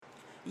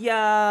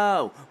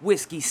Yo,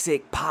 Whiskey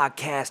Sick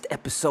Podcast,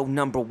 episode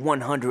number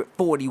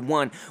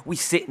 141. We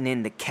sitting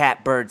in the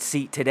catbird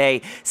seat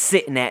today,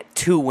 sitting at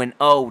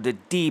 2-0. The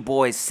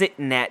D-Boys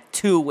sitting at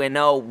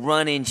 2-0,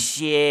 running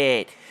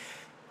shit.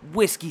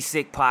 Whiskey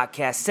Sick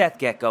Podcast, Seth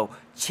Gecko,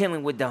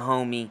 chilling with the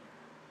homie,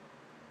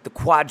 the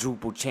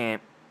quadruple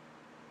champ.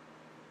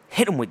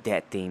 Hit him with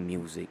that theme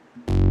music.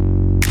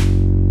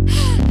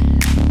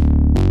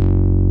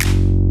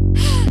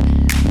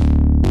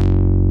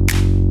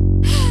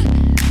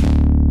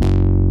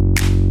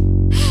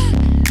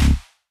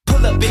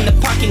 In the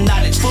parking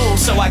lot, it's full,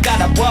 so I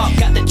gotta walk.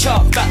 Got the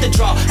chalk, about to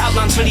draw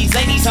outlines for these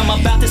ladies I'm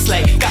about to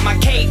slay. Got my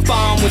cake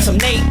bomb with some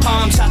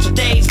napalm shots. Your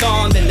day's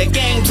gone, then the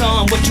game's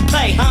on. What you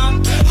play, huh?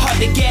 Hard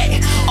to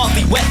get,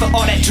 awfully wet for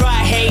all that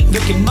dry hate.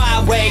 Looking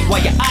my way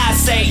while your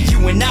eyes say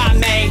you and I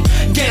may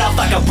get off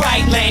like a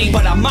right lane,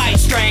 but I might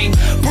strain.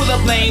 Pull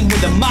up lane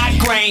with a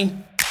migraine.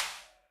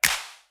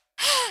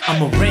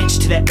 I'm a wrench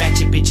to that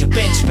ratchet bitch, a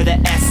bench for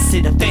that ass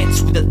to the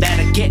fence with a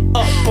ladder, get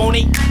up on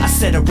it. I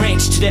said a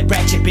wrench to that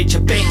ratchet bitch,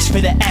 a bench for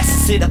that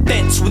ass to the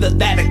fence with a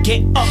ladder,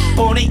 get up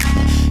on it.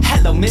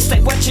 Hello miss,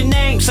 like what's your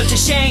name? Such a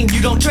shame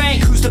you don't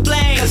drink, who's to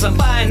blame? Cause I'm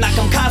fine like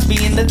I'm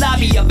Cosby in the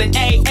lobby of an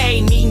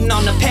AA meeting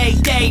on a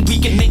payday. We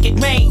can make it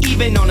rain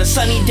even on a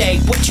sunny day.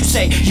 What you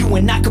say, you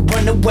and I could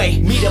run away.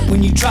 Meet up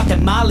when you drop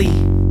that molly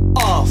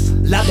off.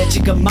 Loud that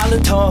chica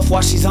Molotov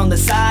while she's on the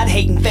side,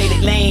 hating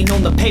faded lane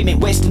on the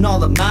pavement, wasting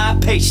all of my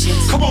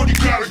patience. Come on, you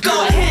gotta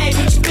go ahead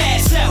with your bad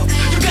self.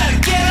 You gotta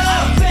get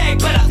up. I beg,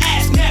 but I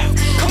ask now.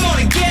 Come on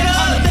and get up.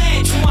 On the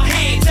bench with my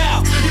hands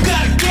out. You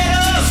gotta get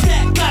up.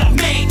 Step, gotta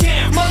man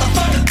down.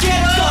 Motherfucker,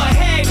 get up. Go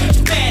ahead with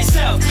your bad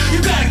self.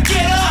 You gotta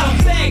get up.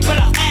 I beg, but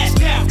I ask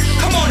now.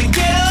 Come on and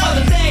get up. On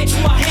the bench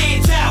with my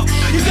hands out.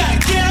 You gotta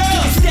get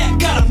up. Step,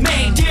 gotta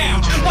man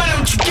down. Why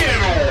don't you get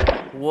up?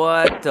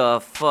 What the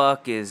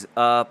fuck is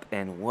up,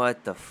 and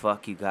what the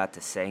fuck you got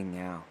to say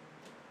now?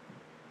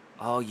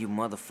 All you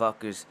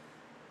motherfuckers,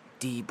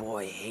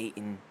 D-boy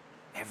hating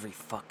every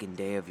fucking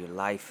day of your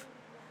life.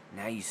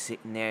 Now you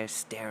sitting there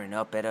staring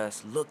up at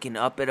us, looking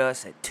up at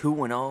us at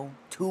 2-0,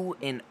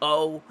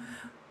 2-0.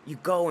 You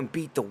go and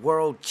beat the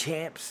world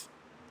champs.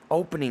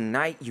 Opening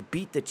night, you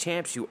beat the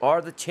champs, you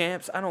are the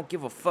champs. I don't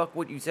give a fuck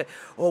what you say.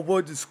 Oh,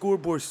 what did the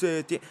scoreboard say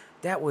at the end?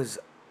 That was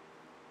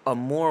a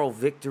moral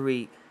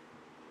victory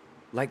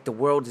like the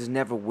world has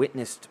never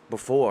witnessed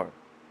before.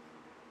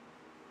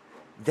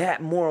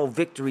 That moral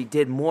victory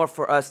did more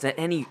for us than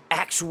any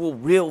actual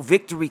real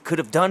victory could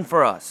have done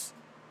for us.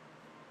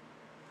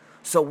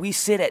 So we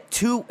sit at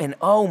 2-0,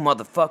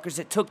 motherfuckers.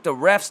 It took the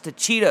refs to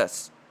cheat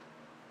us.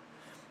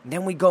 And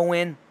then we go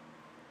into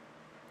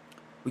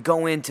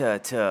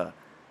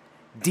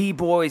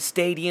D-Boys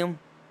Stadium,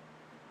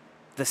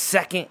 the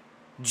second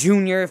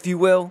junior, if you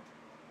will.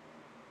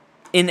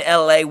 In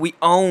LA, we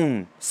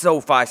own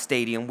SoFi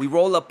Stadium. We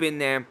roll up in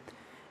there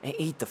and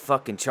eat the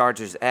fucking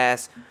Chargers'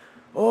 ass.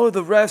 Oh,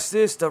 the refs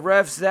this, the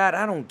refs that.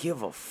 I don't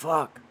give a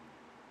fuck.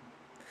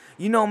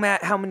 You know,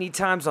 Matt, how many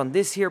times on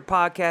this here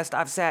podcast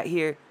I've sat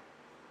here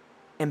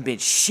and been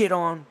shit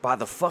on by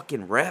the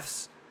fucking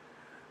refs?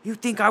 You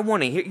think I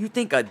want to hear? You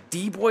think a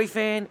D-Boy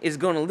fan is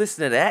going to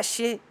listen to that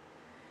shit?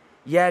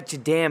 Yeah, it's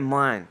your damn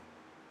mind.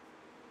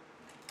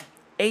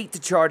 Ate the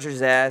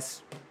Chargers'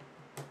 ass.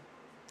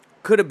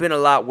 Could have been a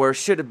lot worse.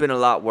 Should have been a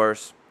lot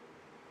worse.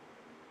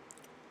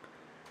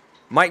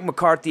 Mike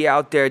McCarthy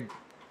out there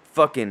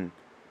fucking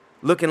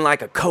looking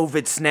like a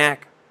COVID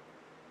snack.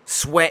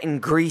 Sweating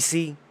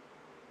greasy.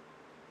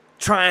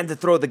 Trying to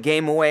throw the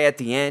game away at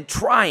the end.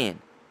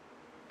 Trying.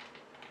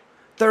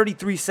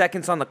 33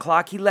 seconds on the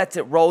clock. He lets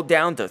it roll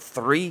down to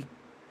 3.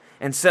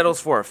 And settles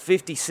for a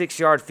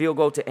 56-yard field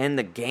goal to end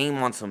the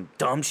game on some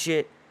dumb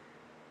shit.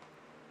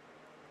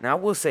 Now, I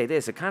will say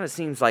this. It kind of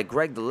seems like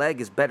Greg the Leg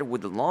is better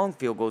with the long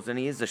field goals than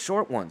he is the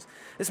short ones.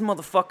 This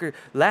motherfucker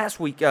last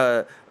week,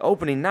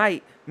 opening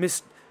night,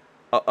 missed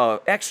a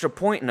extra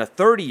point and a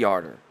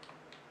 30-yarder.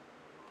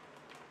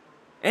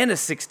 And a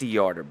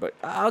 60-yarder. But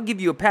I'll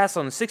give you a pass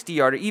on the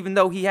 60-yarder, even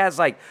though he has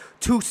like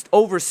 2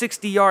 over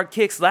 60-yard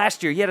kicks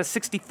last year. He had a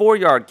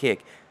 64-yard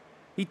kick.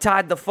 He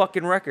tied the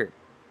fucking record.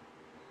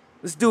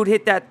 This dude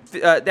hit that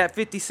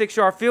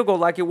 56-yard field goal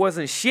like it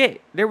wasn't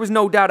shit. There was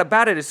no doubt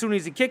about it. As soon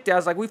as he kicked it, I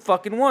was like, we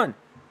fucking won.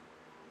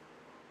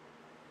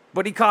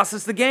 But he cost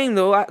us the game,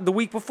 though, the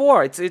week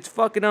before. It's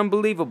fucking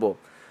unbelievable.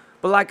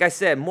 But like I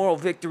said, moral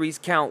victories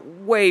count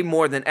way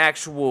more than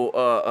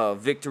actual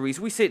victories.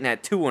 We sitting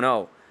at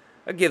 2-0.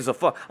 That gives a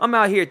fuck. I'm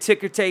out here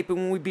ticker taping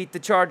when we beat the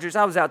Chargers.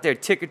 I was out there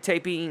ticker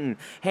taping, eating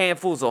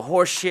handfuls of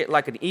horse shit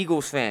like an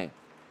Eagles fan.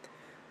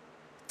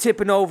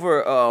 Tipping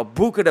over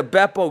Buca de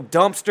Beppo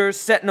dumpsters,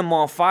 setting them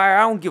on fire. I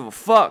don't give a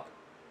fuck.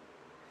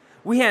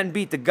 We hadn't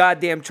beat the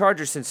goddamn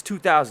Chargers since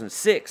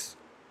 2006.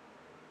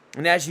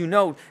 And as you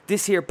know,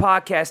 this here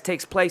podcast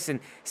takes place in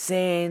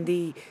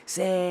Sandy,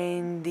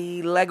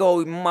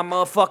 Lego, my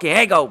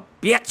motherfucking ego,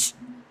 bitch.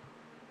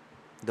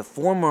 The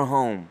former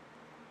home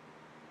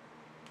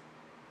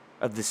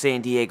of the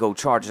San Diego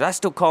Chargers. I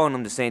still calling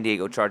them the San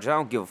Diego Chargers. I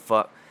don't give a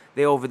fuck.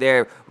 They over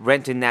there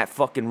renting that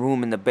fucking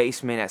room in the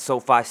basement at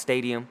SoFi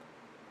Stadium.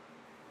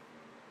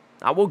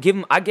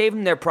 I gave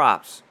them their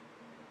props.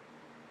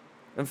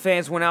 And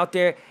fans went out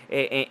there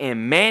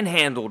and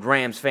manhandled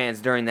Rams fans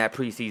during that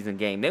preseason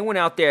game. They went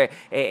out there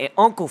and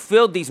Uncle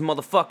Phil'd these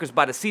motherfuckers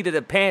by the seat of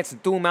their pants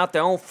and threw them out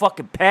their own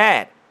fucking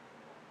pad.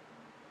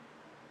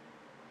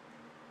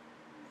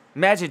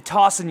 Imagine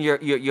tossing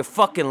your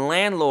fucking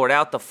landlord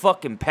out the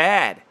fucking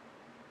pad.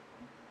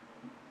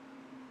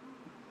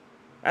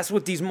 That's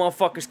what these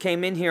motherfuckers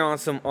came in here on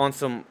some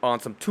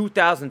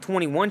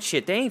 2021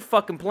 shit. They ain't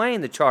fucking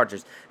playing the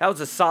Chargers. That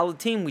was a solid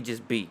team we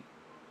just beat.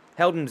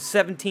 Held them to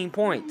 17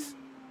 points.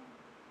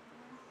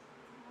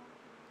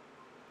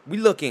 We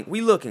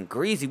looking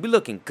greasy. We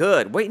looking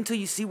good. Wait until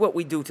you see what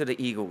we do to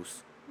the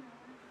Eagles.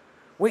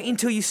 Wait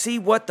until you see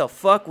what the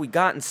fuck we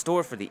got in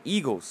store for the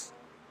Eagles.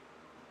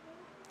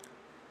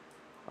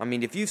 I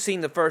mean, if you've seen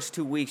the first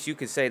 2 weeks, you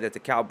can say that the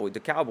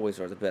Cowboys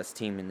are the best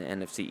team in the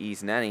NFC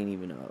East, and that ain't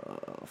even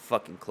a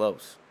fucking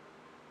close.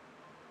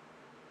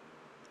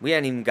 We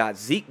hadn't even got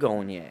Zeke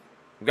going yet.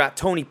 We got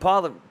Tony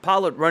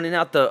Pollard running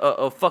out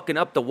the fucking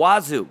up the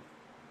wazoo.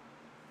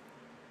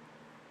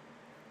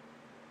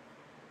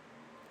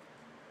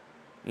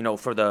 You know,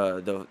 for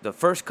the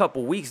first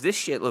couple weeks, this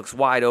shit looks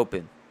wide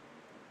open.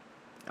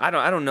 I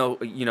don't know.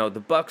 You know, the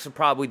Bucks are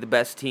probably the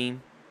best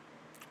team,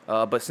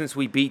 but since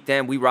we beat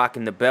them, we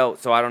rocking the belt.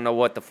 So I don't know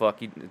what the fuck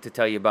to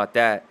tell you about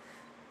that.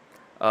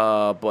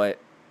 But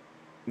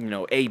you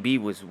know, AB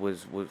was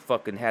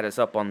fucking had us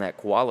up on that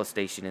koala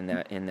station in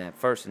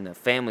the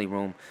family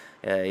room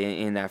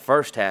in that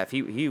first half.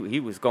 He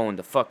was going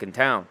to fucking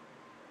town.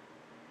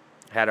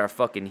 Had our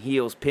fucking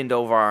heels pinned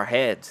over our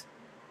heads.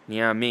 You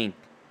know what I mean?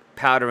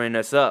 Powdering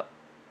us up.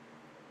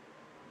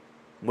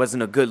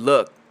 Wasn't a good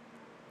look.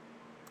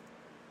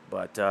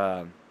 But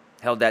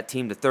held that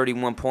team to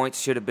 31 points.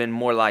 Should have been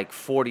more like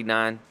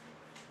 49.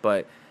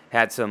 But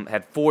had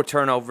 4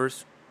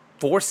 turnovers.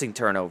 Forcing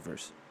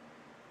turnovers.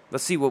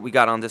 Let's see what we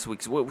got on this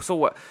week. So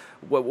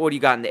what do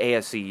you got in the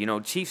AFC? You know,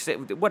 Chiefs,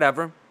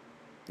 whatever.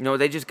 You know,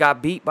 they just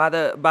got beat by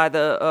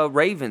the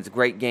Ravens.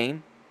 Great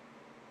game.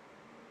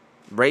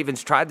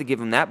 Ravens tried to give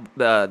them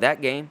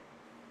that game.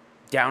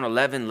 Down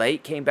 11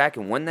 late, came back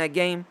and won that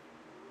game.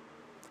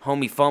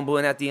 Homie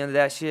fumbling at the end of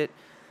that shit.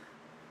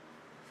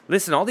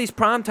 Listen, all these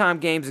primetime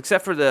games,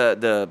 except for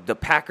the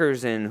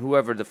Packers and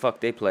whoever the fuck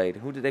they played.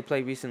 Who did they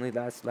play recently?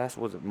 Last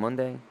was it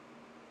Monday?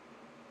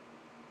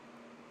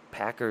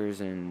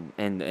 Packers and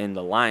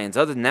the Lions.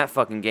 Other than that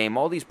fucking game,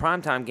 all these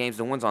primetime games,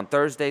 the ones on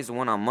Thursdays, the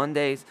one on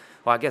Mondays.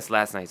 Well, I guess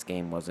last night's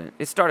game wasn't.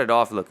 It started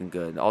off looking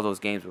good. All those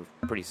games were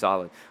pretty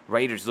solid.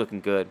 Raiders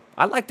looking good.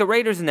 I like the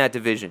Raiders in that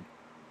division.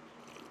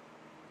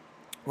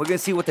 We're going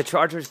to see what the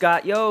Chargers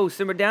got. Yo,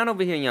 simmer down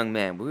over here, young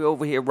man. We're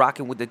over here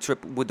rocking with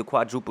the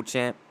quadruple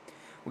champ.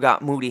 We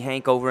got Moody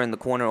Hank over in the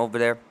corner over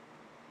there.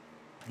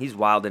 He's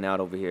wilding out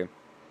over here.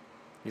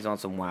 He's on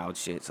some wild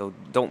shit, so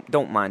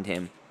don't mind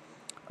him.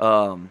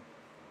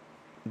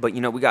 But,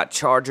 you know, we got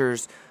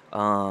Chargers.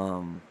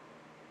 What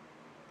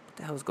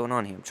the hell is going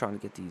on here? I'm trying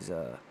to get these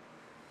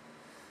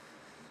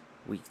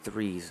week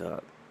 3s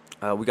up.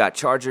 We got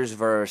Chargers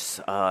versus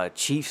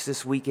Chiefs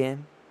this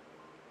weekend.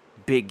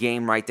 Big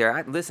game right there.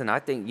 I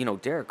think, you know,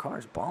 Derek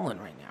Carr's balling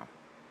right now.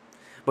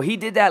 But he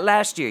did that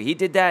last year. He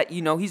did that,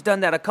 you know, he's done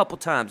that a couple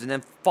times and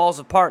then falls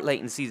apart late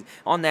in the season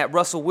on that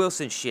Russell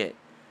Wilson shit.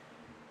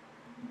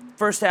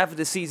 First half of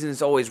the season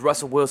is always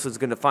Russell Wilson's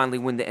going to finally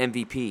win the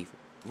MVP.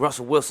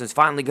 Russell Wilson's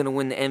finally going to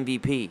win the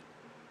MVP.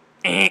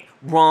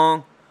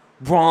 Wrong.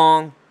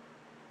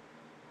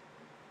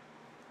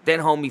 Then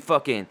homie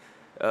fucking...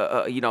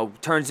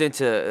 turns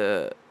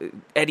into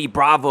Eddie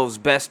Bravo's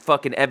best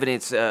fucking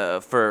evidence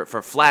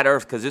for flat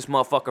Earth because this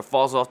motherfucker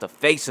falls off the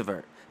face of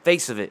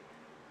it.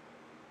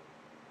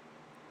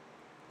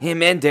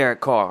 Him and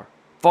Derek Carr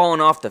falling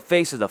off the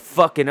face of the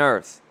fucking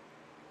Earth.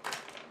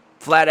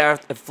 Flat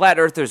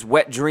Earther's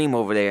wet dream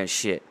over there and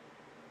shit.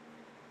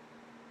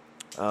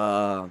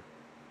 So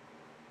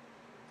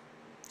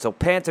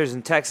Panthers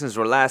and Texans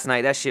were last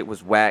night. That shit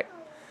was whack.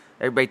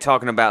 Everybody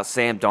talking about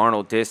Sam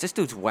Darnold this. This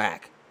dude's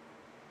whack.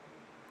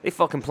 They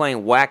fucking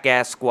playing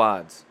whack-ass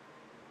squads.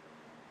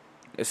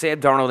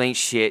 Sam Darnold ain't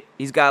shit.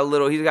 He's got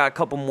a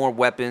couple more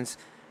weapons.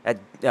 That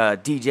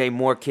DJ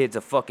Moore kid's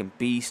a fucking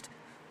beast.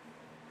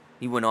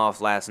 He went off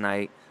last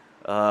night.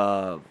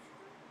 But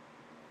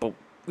you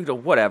know,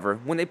 whatever.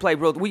 When they play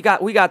we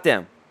got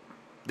them.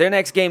 Their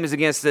next game is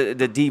against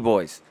the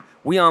D-Boys.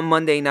 We on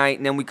Monday night,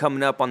 and then we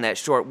coming up on that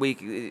short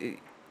week.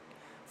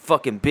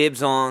 Fucking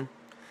bibs on.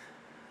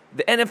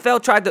 The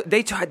NFL tried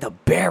to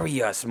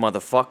bury us,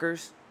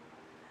 motherfuckers.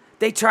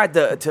 They tried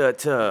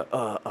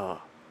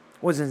to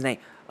what's his name?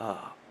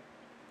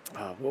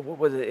 What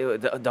was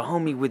it? The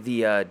homie with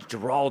the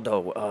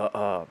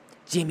Geraldo,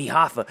 Jimmy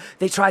Hoffa.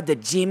 They tried to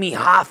Jimmy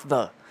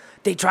Hoffa.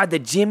 They tried to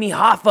Jimmy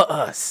Hoffa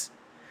us.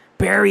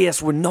 Bury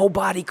us where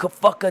nobody could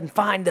fucking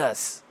find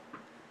us.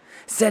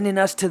 Sending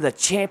us to the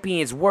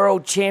champions,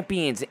 world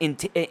champions in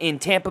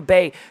Tampa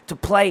Bay to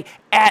play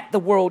at the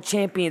world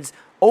champions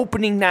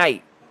opening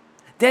night.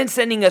 Then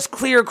sending us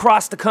clear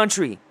across the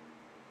country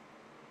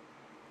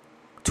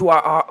to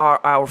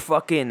our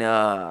fucking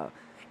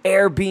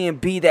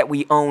Airbnb that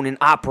we own and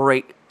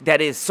operate,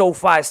 that is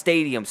SoFi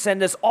Stadium.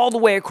 Send us all the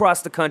way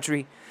across the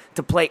country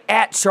to play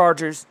at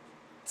Chargers.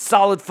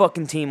 Solid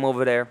fucking team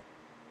over there.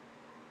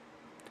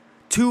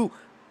 2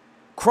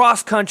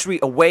 cross-country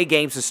away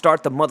games to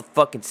start the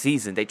motherfucking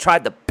season. They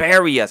tried to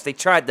bury us. They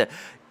tried to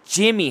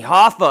Jimmy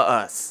Hoffa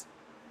us.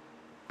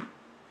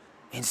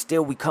 And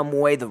still we come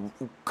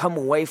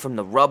away from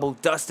the rubble,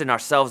 dusting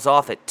ourselves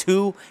off at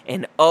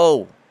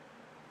 2-0.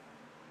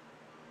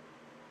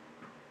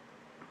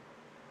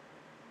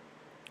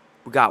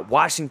 We got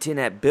Washington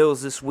at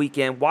Bills this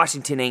weekend.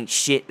 Washington ain't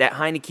shit. That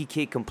Heineke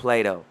kid can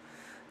play, though.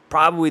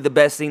 Probably the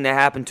best thing that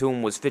happened to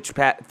him was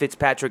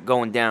Fitzpatrick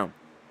going down.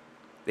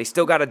 They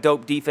still got a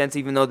dope defense,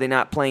 even though they're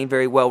not playing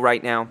very well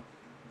right now.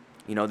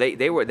 You know,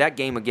 they were, that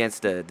game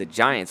against the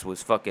Giants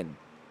was fucking,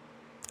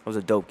 it was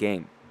a dope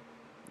game.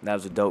 That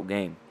was a dope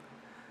game.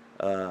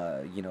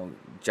 You know,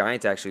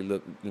 Giants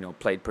actually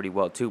played pretty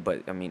well too,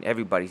 but I mean,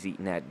 everybody's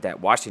eating that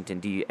Washington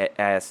D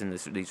ass in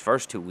these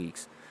first 2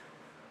 weeks.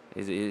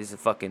 It's a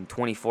fucking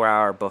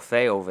 24-hour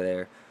buffet over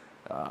there.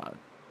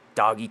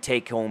 Doggy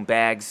take-home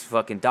bags,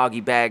 fucking doggy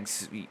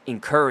bags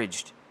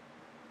encouraged.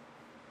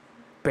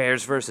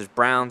 Bears versus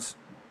Browns.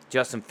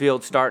 Justin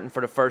Fields starting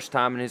for the first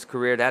time in his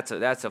career. That's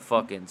a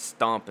fucking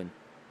stomping.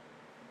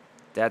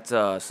 That's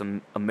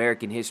some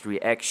American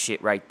History X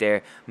shit right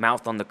there.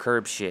 Mouth on the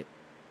curb shit.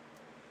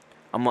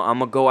 I'm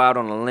gonna go out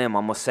on a limb.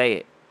 I'm gonna say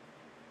it.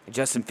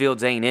 Justin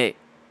Fields ain't it.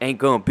 Ain't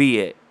gonna be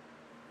it.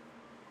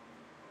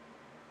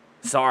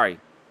 Sorry.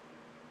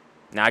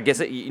 Now, I guess,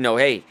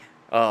 hey,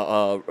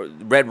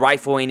 Red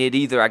Rifle ain't it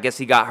either. I guess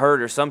he got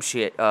hurt or some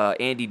shit.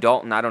 Andy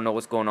Dalton, I don't know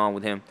what's going on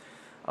with him.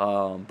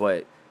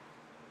 But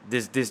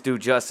this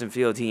dude, Justin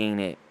Fields, he ain't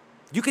it.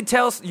 You can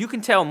tell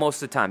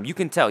most of the time. You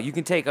can tell. You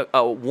can take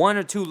a 1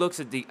 or 2 looks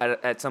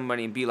at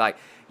somebody and be like,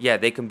 yeah,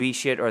 they can be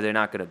shit or they're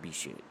not going to be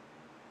shit.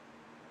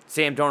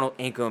 Sam Darnold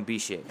ain't going to be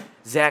shit.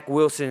 Zach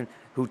Wilson,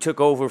 who took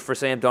over for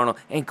Sam Darnold,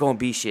 ain't going to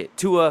be shit.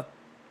 Tua,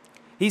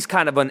 he's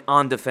kind of an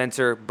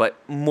on-defenser, but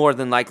more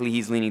than likely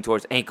he's leaning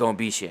towards ain't going to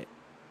be shit.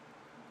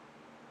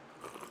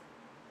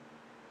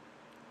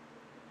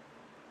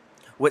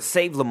 What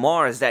saved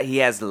Lamar is that he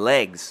has the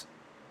legs.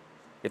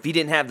 If he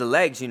didn't have the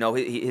legs,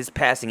 his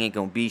passing ain't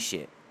going to be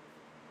shit.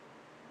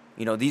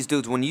 These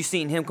dudes, when you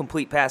seen him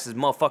complete passes,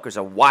 motherfuckers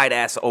are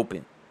wide-ass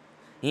open.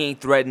 He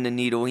ain't threading the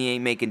needle. He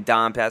ain't making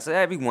dime passes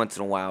every once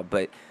in a while,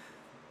 but,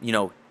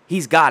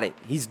 he's got it.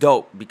 He's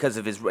dope because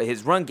of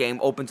his run game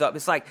opens up.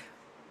 It's like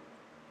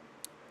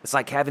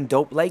having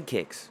dope leg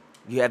kicks.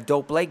 You have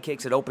dope leg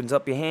kicks, it opens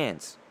up your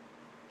hands.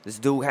 This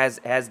dude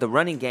has the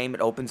running game,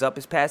 it opens up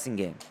his passing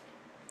game.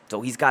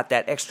 So he's got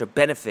that extra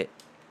benefit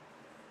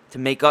to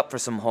make up for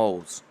some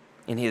holes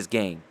in his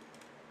game.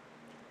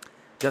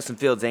 Justin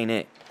Fields ain't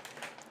it.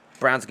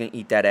 Browns going to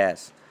eat that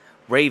ass.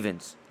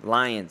 Ravens,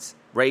 Lions,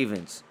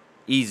 Ravens.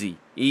 Easy.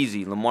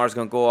 Lamar's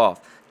going to go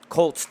off.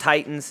 Colts,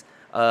 Titans.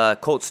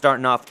 Colts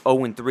starting off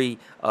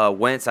 0-3.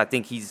 Wentz, I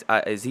think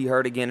is he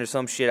hurt again or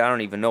some shit? I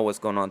don't even know what's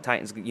going on.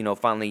 Titans,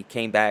 finally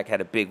came back,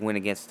 had a big win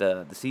against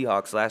the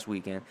Seahawks last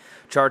weekend.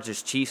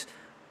 Chargers, Chiefs.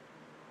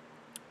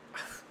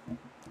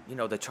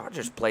 The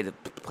Chargers play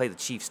the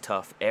Chiefs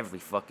tough every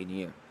fucking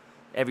year.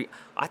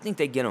 I think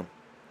they get them.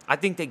 I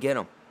think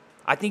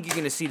you're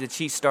going to see the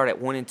Chiefs start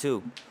at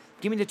 1-2.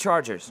 Give me the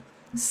Chargers.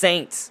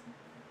 Saints.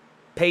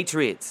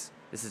 Patriots.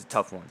 This is a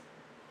tough one.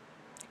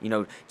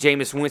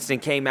 Jameis Winston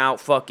came out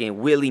fucking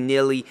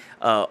willy-nilly.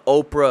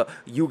 Oprah,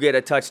 you get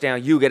a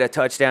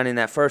touchdown in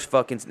that first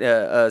fucking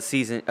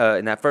season,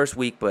 in that first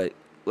week. But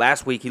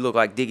last week, he looked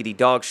like diggity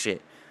dog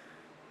shit.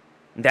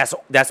 And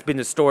that's been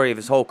the story of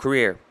his whole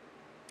career.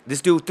 This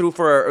dude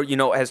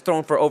has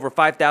thrown for over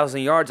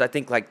 5,000 yards, I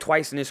think, like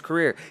twice in his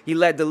career. He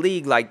led the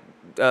league like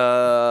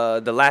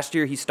the last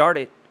year he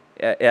started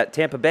at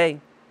Tampa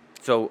Bay.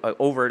 So a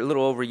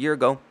little over a year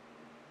ago.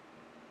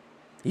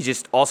 He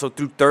just also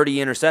threw 30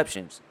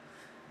 interceptions.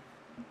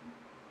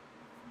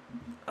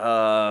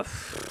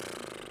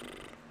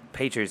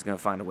 Patriots going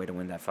to find a way to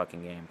win that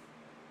fucking game.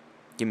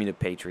 Give me the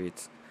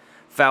Patriots.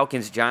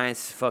 Falcons,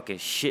 Giants, fucking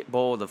shit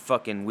bowl of the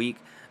fucking week.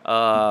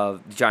 The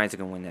Giants are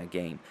going to win that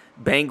game.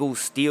 Bengals,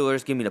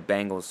 Steelers, give me the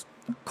Bengals.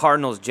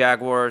 Cardinals,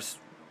 Jaguars,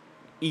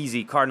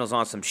 easy. Cardinals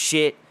on some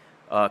shit.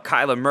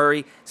 Kyler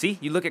Murray. See,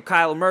 you look at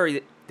Kyler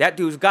Murray, that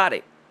dude's got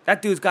it.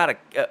 That dude's got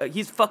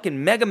he's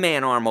fucking Mega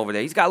Man arm over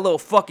there. He's got a little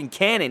fucking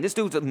cannon. This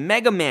dude's a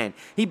Mega Man.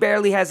 He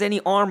barely has any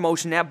arm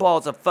motion. That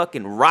ball's a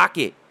fucking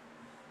rocket.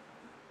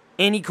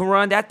 And he can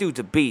run. That dude's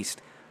a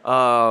beast.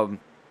 Cardinals,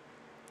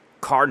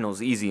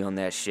 easy on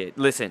that shit.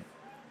 Listen,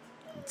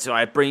 so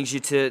it brings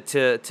you to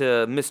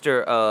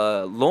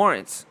Mr.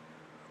 Lawrence.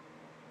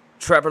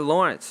 Trevor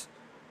Lawrence.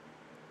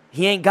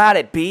 He ain't got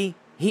it, B.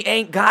 He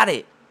ain't got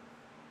it.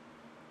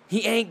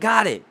 He ain't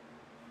got it.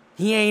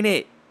 He ain't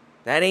it.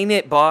 That ain't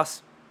it,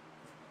 boss.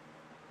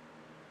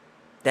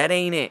 That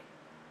ain't it.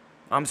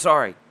 I'm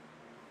sorry.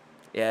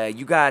 Yeah,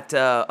 you got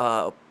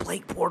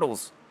Blake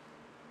Bortles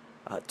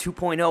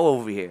 2.0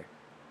 over here.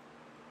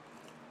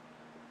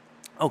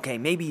 Okay,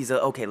 maybe he's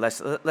okay.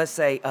 Let's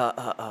say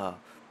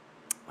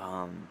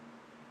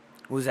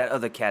What was that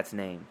other cat's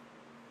name?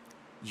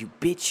 You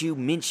bitch, you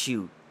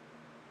Minshew.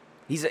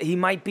 He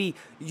might be,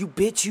 you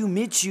bitch, you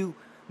Minshew.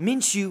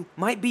 Minshew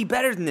might be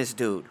better than this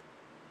dude.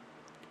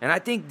 And I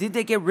think, did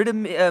they get rid of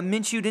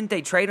Minshew? Didn't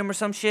they trade him or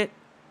some shit?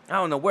 I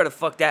don't know where the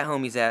fuck that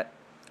homie's at.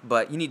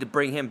 But you need to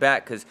bring him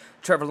back because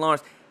Trevor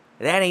Lawrence,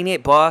 that ain't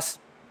it, boss.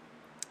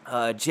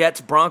 Jets,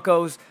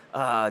 Broncos,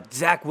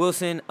 Zach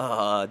Wilson,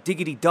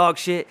 diggity dog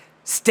shit,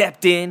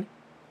 stepped in.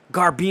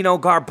 Garbino,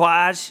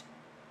 garbage.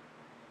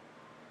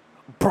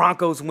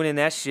 Broncos winning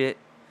that shit.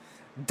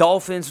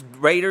 Dolphins,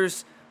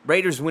 Raiders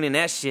winning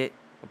that shit.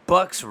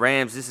 Bucks,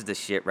 Rams, this is the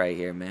shit right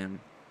here, man.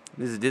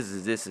 This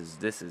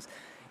is.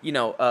 You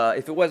know,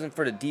 if it wasn't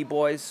for the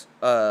D-boys,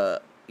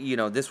 you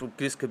know, this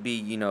could be,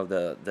 you know,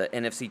 the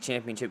NFC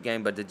Championship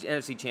game, but the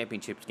NFC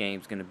Championship game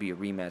is going to be a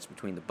rematch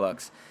between the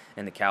Bucks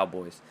and the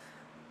Cowboys.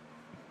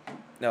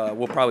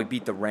 We'll probably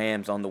beat the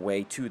Rams on the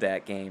way to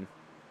that game.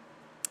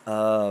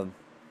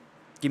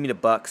 Give me the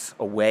Bucks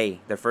away,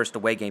 their first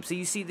away game. So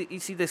you see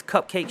this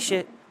cupcake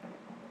shit,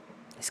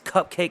 this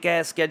cupcake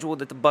ass schedule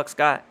that the Bucks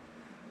got.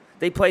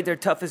 They played their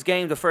toughest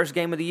game, the first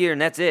game of the year, and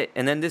that's it.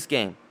 And then this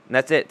game, and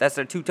that's it. That's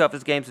their two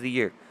toughest games of the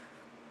year.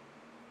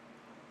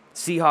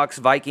 Seahawks,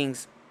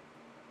 Vikings.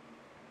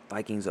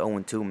 Vikings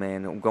 0-2,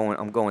 man. I'm going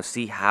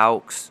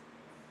Seahawks.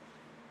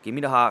 Give me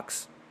the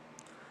Hawks.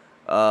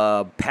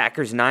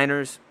 Packers,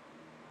 Niners.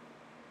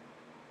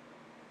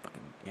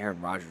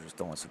 Aaron Rodgers was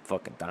throwing some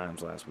fucking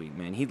dimes last week,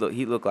 man. He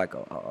looked like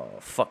a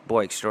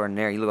fuckboy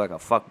extraordinaire. He looked like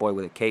a fuckboy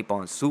with a cape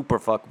on, super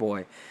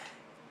fuckboy.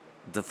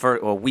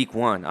 Week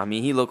 1. I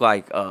mean, he looked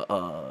like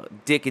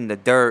Dick in the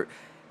dirt,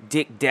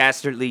 Dick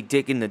Dastardly,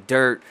 Dick in the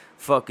dirt,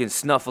 fucking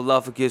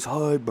Snuffleupagus,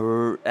 hi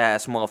bird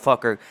ass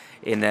motherfucker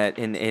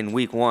in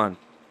week 1.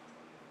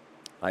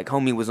 Like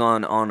homie was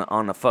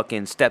on the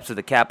fucking steps of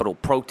the Capitol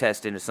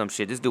protesting or some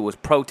shit. This dude was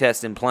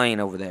protesting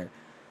playing over there.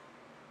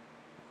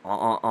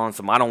 On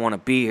some I don't want to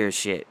be here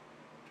shit,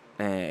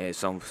 and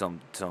some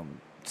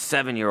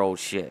 7-year-old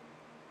shit.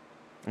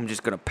 I'm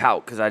just gonna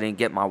pout because I didn't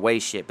get my way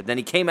shit. But then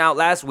he came out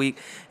last week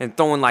and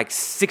throwing like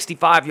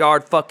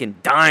 65-yard fucking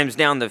dimes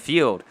down the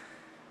field.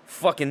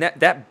 Fucking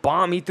that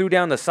bomb he threw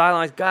down the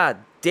sidelines. God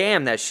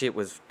damn, that shit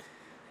was.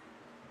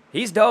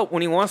 He's dope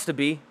when he wants to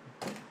be.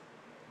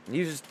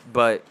 You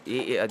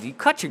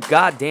cut your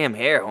goddamn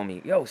hair,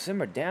 homie. Yo,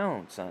 simmer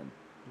down, son.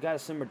 You gotta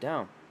simmer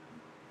down.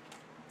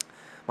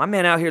 My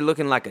man out here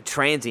looking like a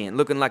transient,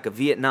 looking like a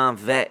Vietnam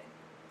vet.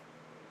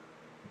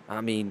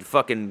 I mean,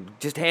 fucking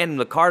just hand him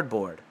the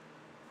cardboard.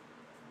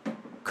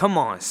 Come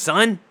on,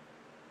 son.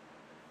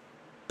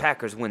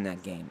 Packers win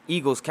that game.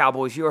 Eagles,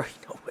 Cowboys, you already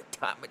know what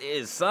time it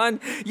is,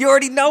 son. You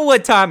already know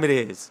what time it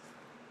is.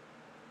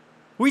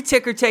 We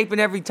ticker taping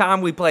every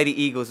time we play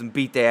the Eagles and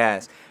beat their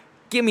ass.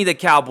 Give me the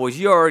Cowboys.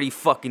 You already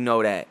fucking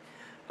know that.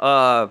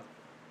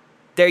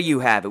 There you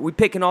have it. We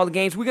picking all the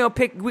games. We got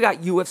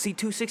UFC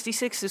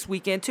 266 this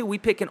weekend too. We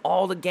picking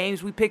all the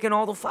games. We picking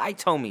all the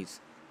fights, homies.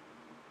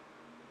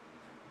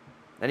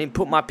 I didn't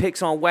put my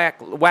picks on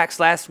wax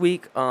last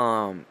week, but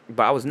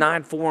I was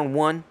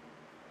 9-4-1.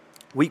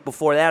 Week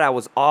before that, I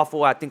was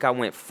awful. I think I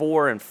went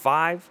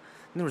 4-5.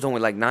 There was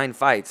only like 9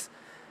 fights.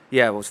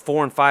 Yeah, it was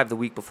 4-5 the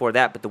week before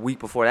that, but the week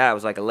before that, I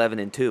was like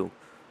 11-2.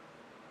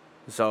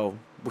 So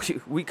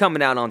we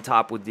coming out on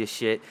top with this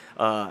shit.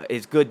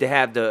 It's good to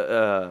have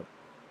the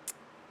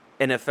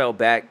NFL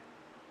back.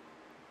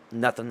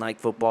 Nothing like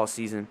football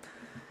season.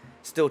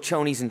 Still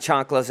chonies and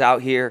chanclas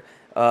out here.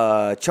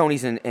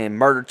 Chonies and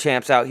murder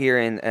champs out here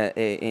in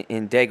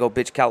Dago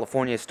Bitch,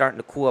 California. It's starting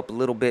to cool up a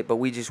little bit, but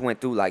we just went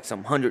through like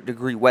some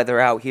 100-degree weather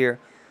out here.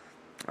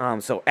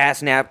 So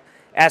ass nap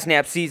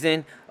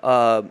season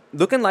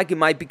looking like it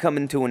might be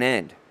coming to an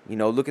end. You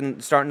know,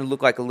 starting to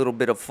look like a little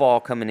bit of fall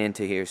coming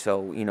into here.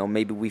 So, you know,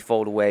 maybe we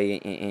fold away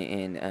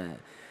and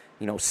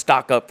you know,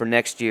 stock up for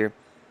next year.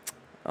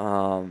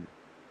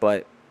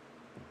 But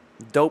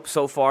dope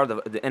so far.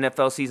 The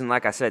NFL season,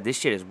 like I said, this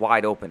shit is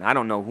wide open. I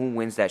don't know who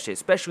wins that shit,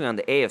 especially on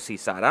the AFC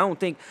side. I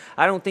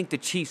don't think the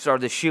Chiefs are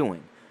the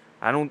shoo-in.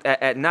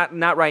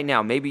 Not right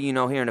now. Maybe, you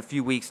know, here in a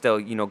few weeks they'll,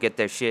 you know, get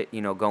their shit,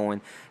 you know,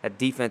 going. That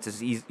defense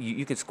is easy.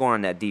 You can score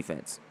on that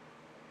defense.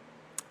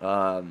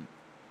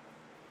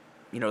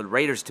 You know, the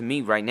Raiders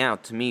right now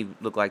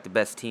look like the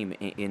best team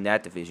in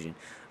that division.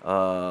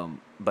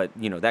 But,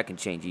 you know, that can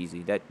change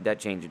easy. That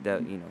change, you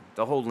know,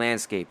 the whole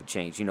landscape would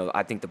change. You know,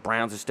 I think the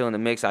Browns are still in the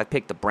mix. I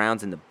picked the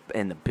Browns and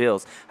the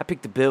Bills. I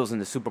picked the Bills in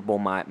the Super Bowl.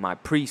 My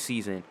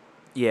preseason,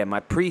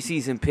 my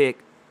preseason pick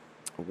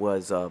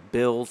was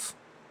Bills,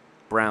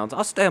 Browns.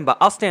 I'll stand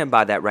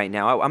by that right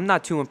now. I'm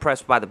not too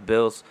impressed by the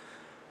Bills,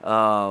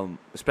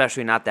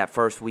 especially not that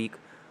first week.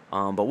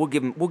 But we'll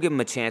give them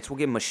a chance. We'll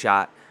give them a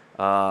shot.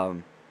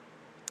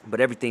 But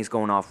everything's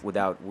going off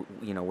without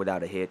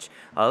a hitch.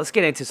 Let's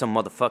get into some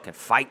motherfucking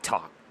fight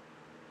talk.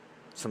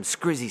 Some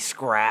scrizzy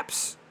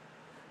scraps.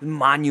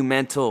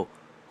 Monumental.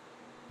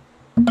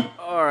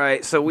 All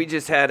right, so we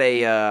just had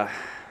a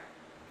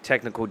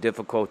technical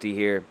difficulty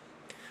here.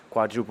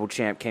 Quadruple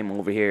champ came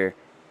over here,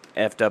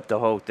 effed up the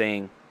whole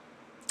thing.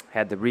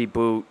 Had to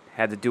reboot,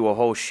 had to do a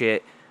whole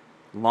shit.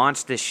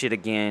 Launched this shit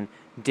again.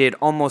 did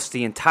almost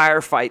the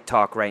entire fight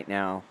talk right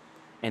now,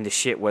 and the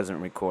shit wasn't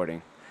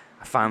recording.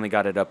 I finally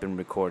got it up and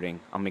recording.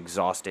 I'm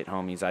exhausted,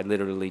 homies. I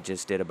literally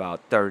just did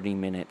about 30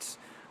 minutes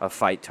of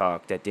fight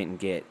talk that didn't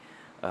get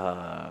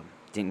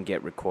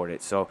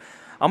recorded. So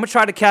I'm going to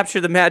try to capture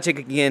the magic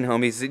again,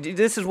 homies.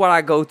 This is what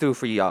I go through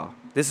for y'all.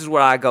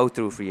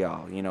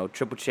 You know,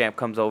 Triple Champ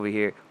comes over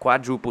here,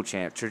 quadruple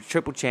champ.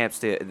 Triple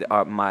Champ's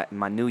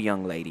my new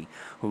young lady,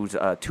 who's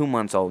 2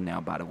 months old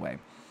now, by the way.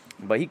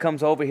 But he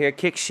comes over here,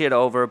 kicks shit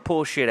over,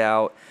 pulls shit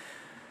out,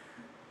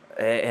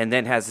 and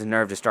then has the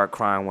nerve to start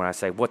crying when I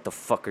say, "What the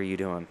fuck are you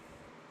doing?"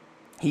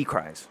 He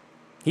cries.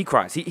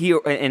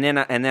 And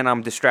then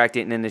I'm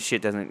distracted, and then this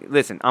shit doesn't.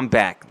 Listen, I'm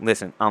back.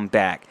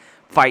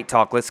 Fight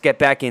talk. Let's get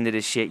back into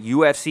this shit.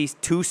 UFC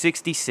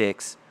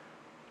 266.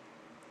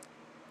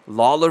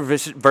 Lawler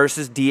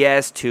versus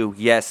Diaz 2.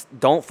 Yes,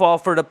 don't fall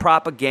for the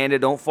propaganda.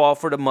 Don't fall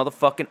for the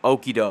motherfucking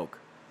okey doke.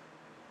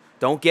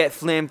 Don't get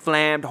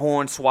flim-flammed,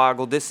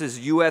 hornswoggled. This is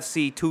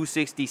UFC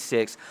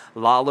 266,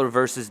 Lawler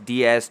versus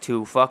Diaz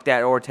 2. Fuck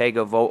that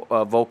Ortega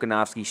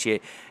Volkanovski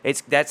shit.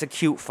 That's a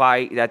cute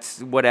fight.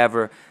 That's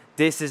whatever.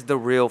 This is the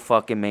real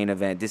fucking main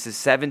event. This is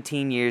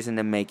 17 years in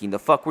the making. The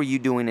fuck were you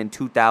doing in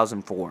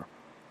 2004?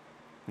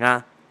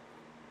 Huh?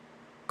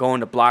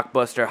 Going to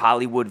Blockbuster,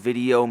 Hollywood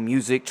Video,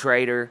 Music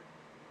Trader.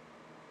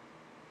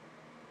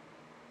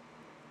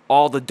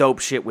 All the dope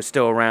shit was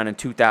still around in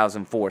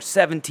 2004.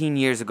 17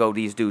 years ago,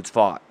 these dudes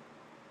fought.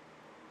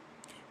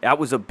 That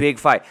was a big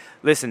fight.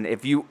 Listen,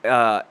 if you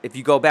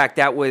go back,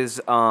 that was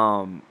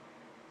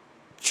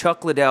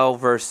Chuck Liddell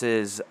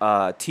versus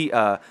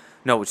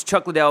it's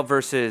Chuck Liddell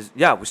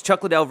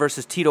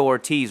versus Tito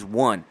Ortiz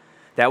 1.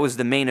 That was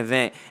the main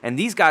event, and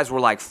these guys were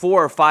like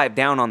 4 or 5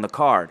 down on the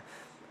card.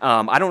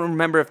 I don't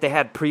remember if they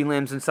had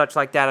prelims and such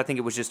like that. I think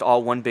it was just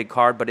all one big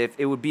card, but if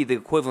it would be the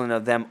equivalent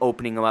of them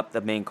opening up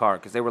the main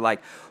card because they were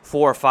like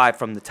 4 or 5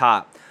 from the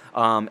top.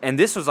 And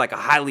this was like a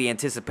highly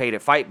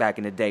anticipated fight back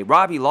in the day.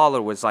 Robbie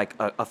Lawler was like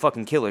a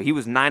fucking killer. He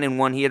was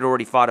 9-1. He had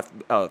already fought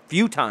a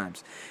few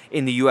times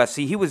in the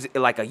UFC. He was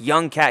like a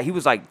young cat. He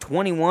was like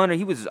 21 or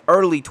he was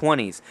early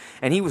 20s,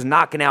 and he was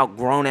knocking out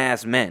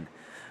grown-ass men.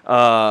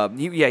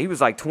 He was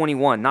like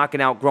 21,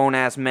 knocking out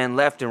grown-ass men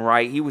left and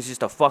right. He was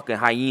just a fucking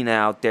hyena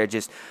out there,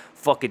 just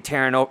fucking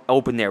tearing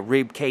open their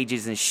rib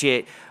cages and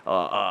shit,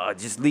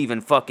 just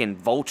leaving fucking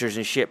vultures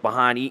and shit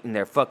behind, eating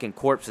their fucking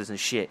corpses and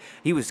shit.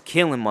 He was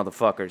killing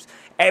motherfuckers.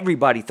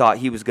 Everybody thought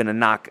he was gonna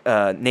knock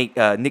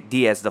Nick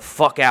Diaz the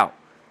fuck out.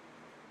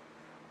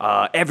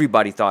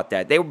 Everybody thought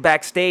that. They were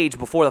backstage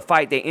before the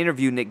fight. They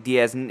interviewed Nick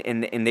Diaz,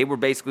 and they were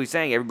basically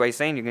saying, everybody's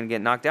saying you're going to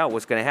get knocked out.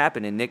 What's going to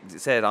happen? And Nick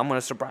said, I'm going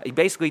to surprise. He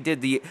basically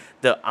did the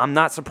I'm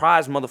not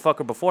surprised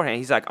motherfucker beforehand.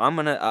 He's like, I'm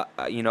going to,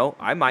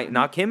 I might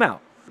knock him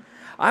out.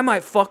 I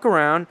might fuck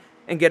around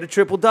and get a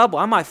triple-double.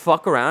 I might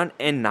fuck around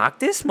and knock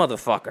this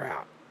motherfucker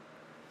out.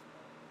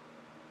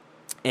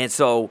 And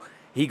so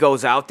he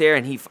goes out there,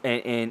 and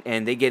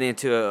and they get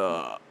into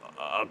a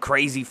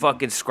crazy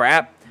fucking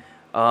scrap.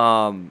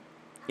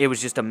 It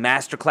was just a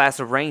masterclass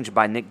of range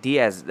by Nick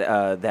Diaz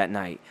that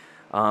night.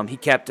 He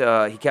kept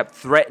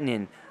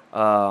threatening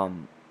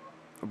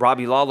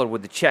Robbie Lawler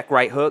with the check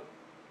right hook.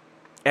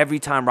 Every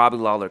time Robbie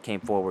Lawler came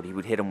forward, he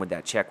would hit him with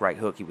that check right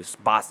hook. He was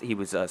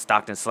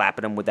Stockton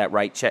slapping him with that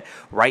what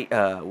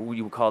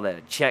you would call that,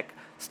 a check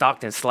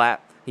Stockton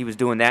slap. He was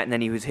doing that, and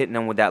then he was hitting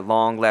him with that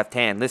long left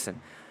hand. Listen,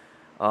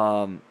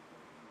 man,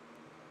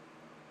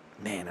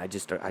 I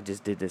just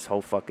did this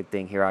whole fucking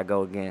thing. Here I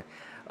go again.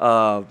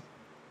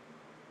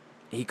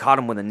 He caught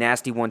him with a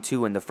nasty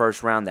 1-2 in the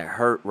first round that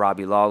hurt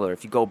Robbie Lawler.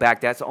 If you go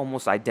back, that's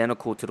almost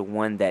identical to the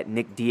one that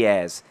Nick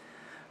Diaz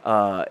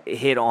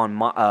landed on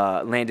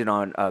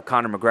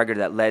Conor McGregor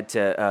that led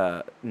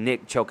to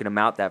Nick choking him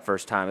out that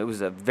first time. It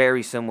was a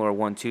very similar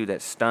 1-2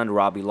 that stunned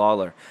Robbie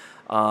Lawler.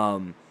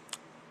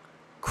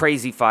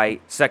 Crazy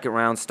fight. Second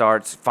round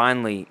starts.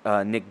 Finally,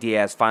 Nick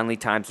Diaz finally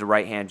times the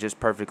right hand just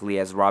perfectly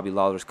as Robbie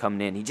Lawler's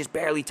coming in. He just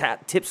barely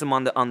tips him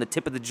on the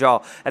tip of the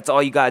jaw. That's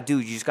all you got to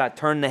do. You just got to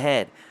turn the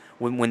head.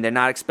 When they're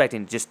not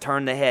expecting, just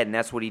turn the head, and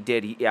that's what he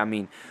did.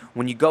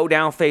 When you go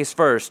down face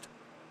first,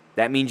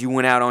 that means you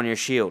went out on your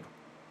shield.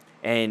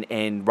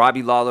 And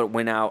Robbie Lawler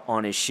went out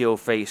on his shield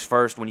face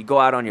first. When you go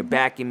out on your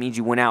back, it means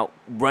you went out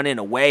running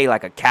away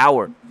like a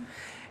coward.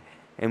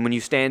 And when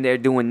you stand there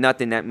doing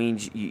nothing, that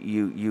means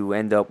you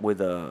end up with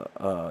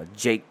a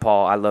Jake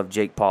Paul, I love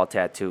Jake Paul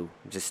tattoo.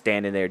 Just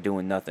standing there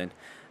doing nothing.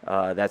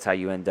 That's how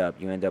you end up.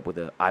 You end up with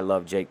a I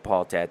love Jake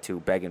Paul tattoo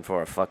begging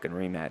for a fucking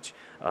rematch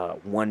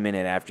 1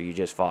 minute after you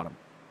just fought him.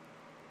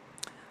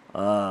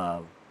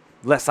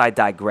 Lest I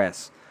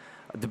digress.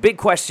 The big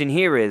question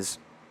here is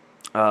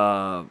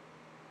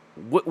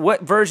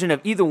what version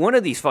of either one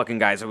of these fucking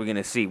guys are we going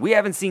to see? We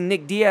haven't seen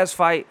Nick Diaz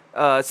fight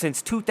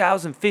since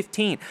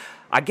 2015.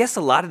 I guess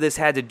a lot of this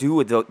had to do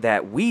with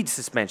that weed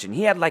suspension.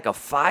 He had like a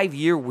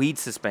 5-year weed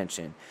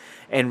suspension.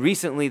 And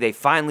recently, they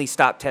finally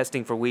stopped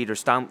testing for weed or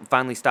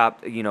finally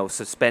stopped,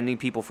 suspending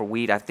people for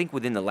weed, I think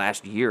within the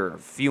last year or a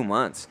few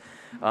months.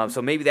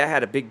 So maybe that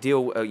had a big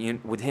deal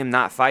with him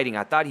not fighting.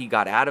 I thought he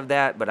got out of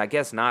that, but I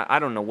guess not. I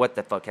don't know what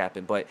the fuck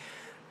happened. But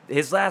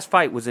His last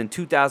fight was in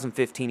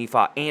 2015. He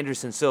fought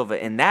Anderson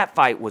Silva, and that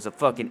fight was a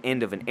fucking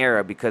end of an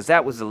era because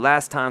that was the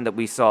last time that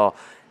we saw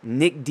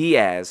Nick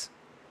Diaz,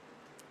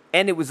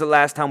 and it was the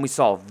last time we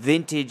saw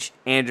vintage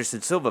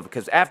Anderson Silva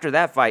because after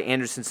that fight,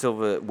 Anderson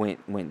Silva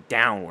went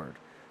downward,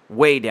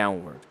 way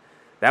downward.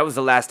 That was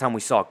the last time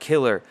we saw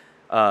killer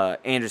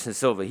Anderson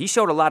Silva. He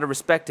showed a lot of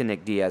respect to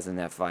Nick Diaz in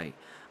that fight.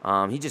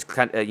 He just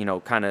kind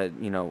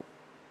of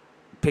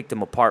picked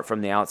him apart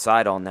from the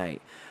outside all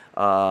night.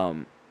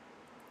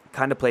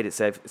 Kind of played it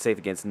safe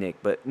against Nick,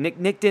 but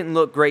Nick didn't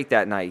look great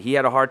that night. He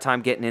had a hard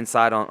time getting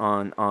inside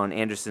on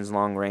Anderson's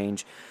long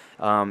range.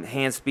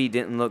 Hand speed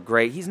didn't look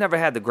great. He's never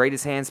had the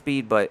greatest hand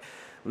speed, but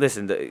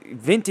listen, the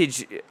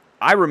vintage.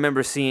 I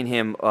remember seeing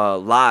him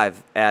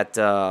live at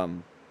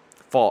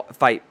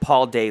fight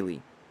Paul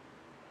Daly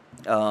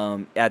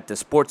at the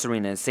Sports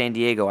Arena in San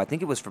Diego. I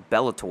think it was for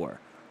Bellator.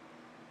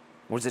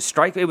 Was it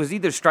Strike? It was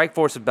either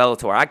Strikeforce or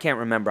Bellator. I can't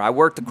remember. I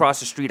worked across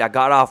the street. I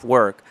got off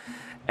work.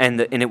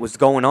 And it was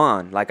going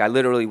on. Like I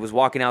literally was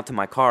walking out to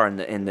my car, and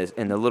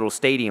the little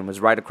stadium was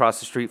right across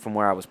the street from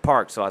where I was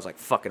parked. So I was like,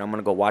 "Fuck it, I'm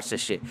gonna go watch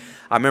this shit."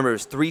 I remember it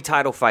was 3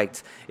 title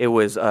fights. It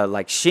was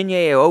like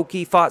Shinya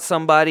Aoki fought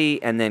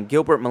somebody, and then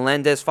Gilbert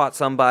Melendez fought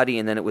somebody,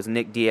 and then it was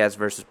Nick Diaz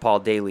versus Paul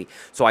Daly.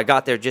 So I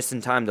got there just in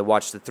time to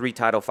watch the 3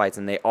 title fights,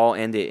 and they all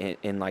ended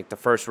in like the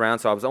first round.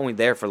 So I was only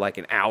there for like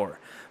an hour.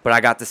 But I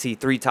got to see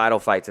 3 title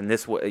fights, and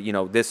this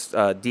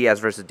Diaz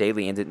versus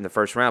Daly ended in the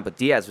first round. But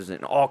Diaz was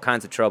in all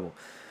kinds of trouble.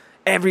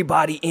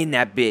 Everybody in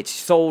that bitch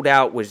sold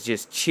out, was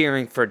just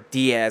cheering for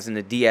Diaz and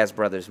the Diaz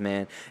brothers,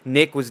 man.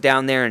 Nick was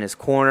down there in his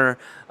corner,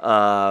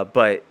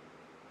 but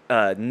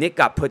Nick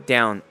got put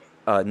down.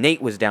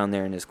 Nate was down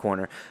there in his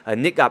corner.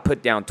 Nick got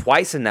put down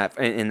twice in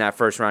that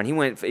first round. He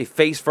went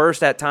face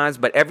first at times,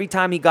 but every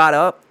time he got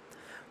up,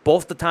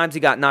 both the times he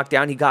got knocked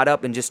down, he got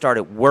up and just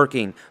started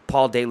working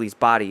Paul Daly's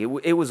body.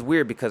 It was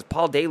weird because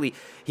Paul Daly,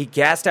 he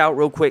gassed out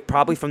real quick,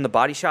 probably from the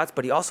body shots,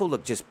 but he also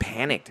looked just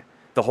panicked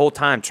the whole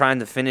time, trying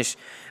to finish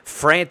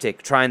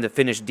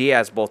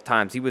Diaz both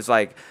times. He was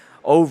like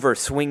over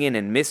swinging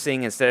and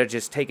missing instead of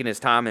just taking his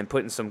time and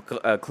putting some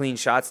clean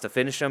shots to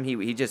finish him.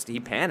 He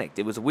panicked.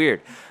 It was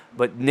weird.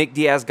 But Nick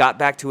Diaz got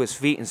back to his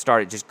feet and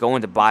started just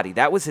going to body.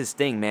 That was his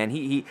thing, man.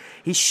 He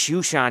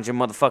shoe-shined your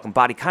motherfucking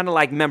body. Kind of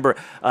like, remember,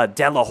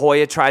 De La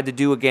Hoya tried to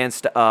do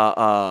against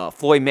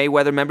Floyd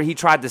Mayweather. Remember, he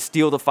tried to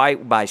steal the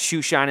fight by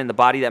shoe-shining the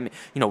body. That,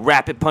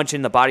 rapid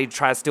punching the body to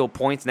try to steal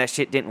points, and that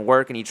shit didn't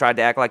work, and he tried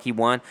to act like he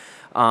won.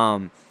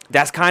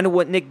 That's kind of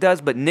what Nick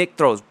does, but Nick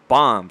throws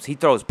bombs. He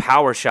throws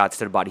power shots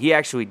to the body. He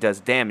actually does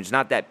damage,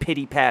 not that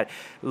pity-pat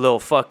little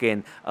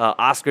fucking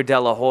Oscar De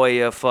La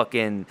Hoya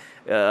fucking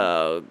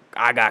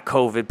I got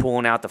COVID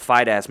pulling out the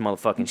fight-ass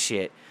motherfucking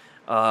shit.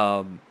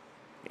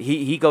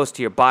 He goes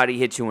to your body,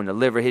 hits you in the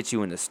liver, hits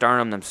you in the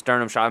sternum, them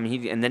sternum shot,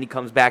 and then he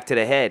comes back to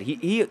the head.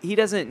 He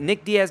doesn't.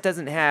 Nick Diaz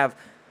doesn't have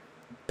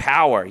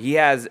power. He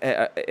has,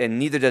 and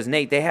neither does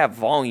Nate. They have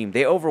volume.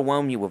 They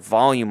overwhelm you with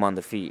volume on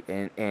the feet,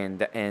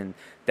 and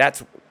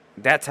that's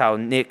how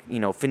Nick,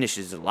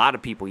 finishes a lot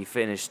of people. He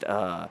finished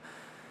the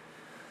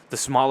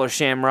smaller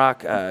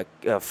Shamrock,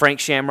 Frank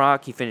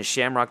Shamrock. He finished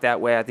Shamrock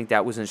that way. I think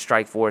that was in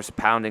Strikeforce,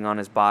 pounding on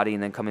his body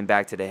and then coming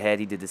back to the head.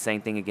 He did the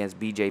same thing against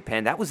BJ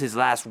Penn. That was his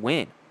last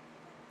win.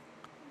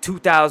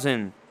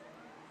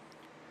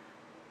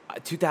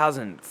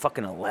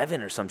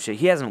 2011 or some shit.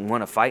 He hasn't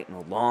won a fight in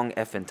a long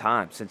effing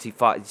time since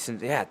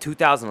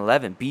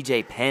 2011.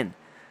 BJ Penn.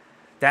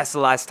 That's the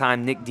last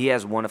time Nick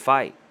Diaz won a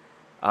fight.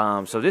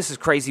 So this is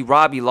crazy.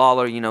 Robbie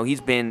Lawler, he's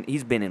been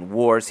in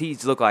wars.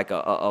 He's looked like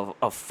a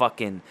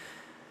fucking,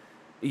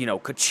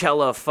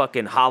 Coachella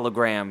fucking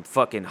hologram,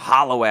 fucking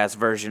hollow ass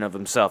version of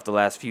himself the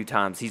last few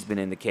times he's been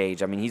in the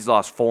cage. I mean, he's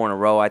lost 4 in a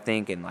row, I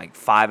think, and like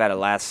 5 out of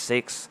the last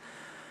 6.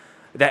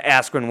 That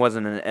Askren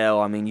wasn't an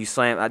L. I mean, you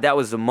slammed. That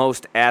was the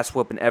most ass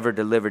whooping ever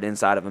delivered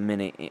inside of a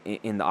minute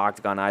in the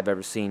octagon I've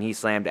ever seen. He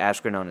slammed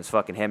Askren on his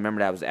fucking head. Remember,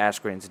 that was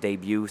Askren's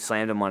debut.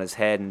 Slammed him on his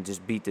head and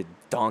just beat the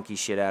donkey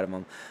shit out of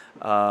him.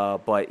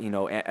 But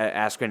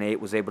Askren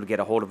was able to get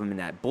a hold of him in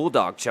that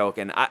bulldog choke.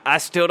 And I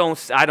still don't.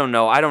 I don't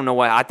know. I don't know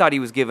why. I thought he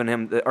was giving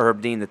him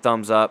Herb Dean the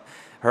thumbs up.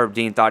 Herb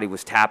Dean thought he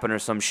was tapping or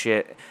some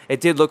shit.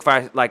 It did look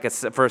for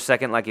a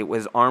second like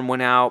his arm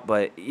went out,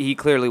 but he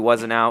clearly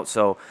wasn't out.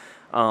 So.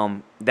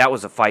 That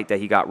was a fight that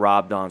he got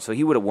robbed on, so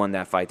he would have won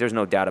that fight. There's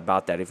no doubt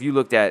about that. If you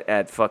looked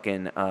at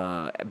fucking Ben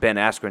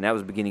Askren, that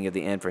was the beginning of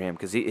the end for him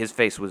because his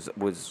face was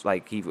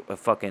like he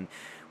fucking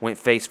went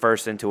face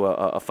first into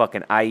a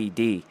fucking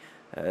IED.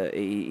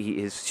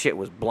 His shit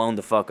was blown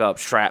the fuck up,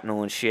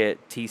 shrapnel and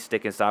shit, teeth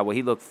sticking sideways.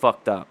 He looked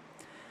fucked up.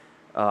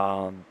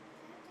 So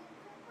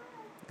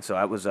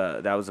that was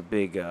a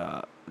big.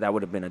 That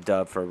would have been a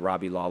dub for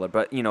Robbie Lawler.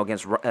 But,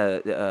 against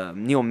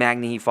Neil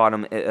Magny, he fought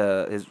him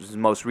his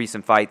most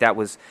recent fight. That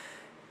was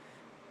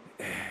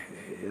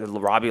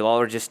Robbie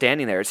Lawler just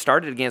standing there. It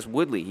started against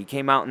Woodley. He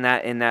came out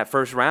in that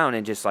first round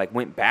and just like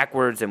went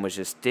backwards and was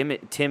just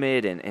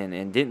timid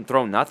and didn't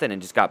throw nothing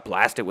and just got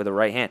blasted with a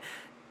right hand.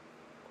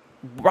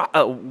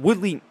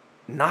 Woodley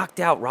knocked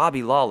out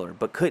Robbie Lawler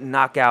but couldn't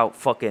knock out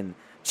fucking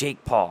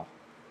Jake Paul.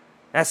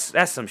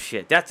 That's some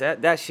shit.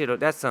 That shit.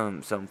 That's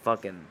some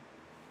fucking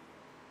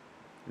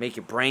make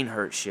your brain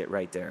hurt shit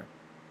right there.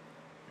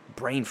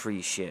 Brain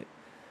freeze shit.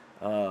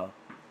 But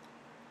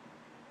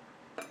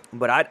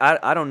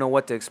I don't know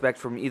what to expect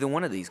from either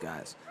one of these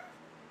guys.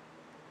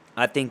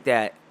 I think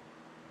that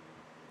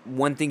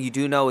one thing you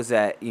do know is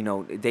that,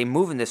 they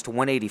moving this to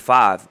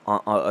 185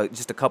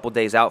 just a couple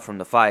days out from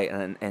the fight,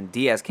 and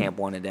Diaz camp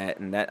wanted that,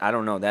 and that, I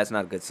don't know, that's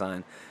not a good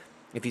sign.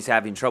 If he's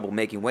having trouble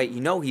making weight,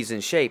 he's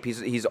in shape.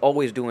 He's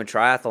always doing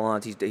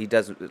triathlons. He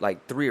does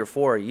like 3 or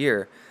 4 a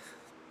year.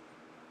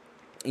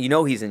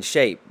 He's in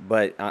shape,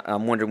 but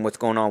I'm wondering what's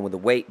going on with the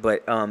weight.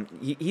 But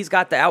he's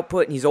got the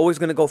output, and he's always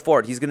going to go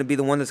forward. He's going to be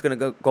the one that's going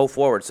to go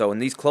forward. So in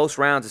these close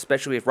rounds,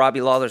 especially if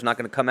Robbie Lawler's not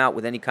going to come out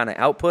with any kind of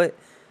output,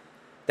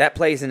 that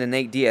plays into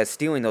Nate Diaz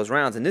stealing those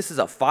rounds. And this is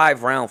a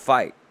 5-round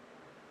fight,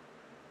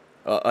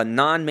 a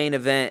non-main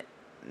event,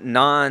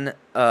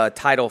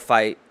 non-title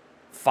fight,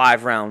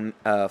 5-round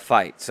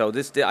fight. So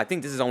I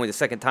think this is only the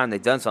second time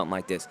they've done something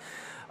like this.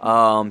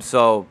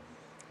 So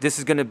this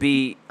is going to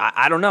be,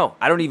 I don't know.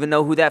 I don't even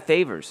know who that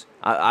favors.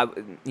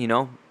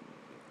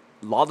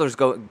 Lawler's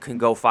can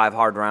go 5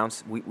 hard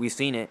rounds. We've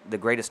seen it. The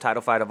greatest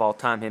title fight of all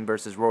time, him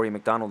versus Rory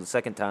McDonald the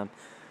second time.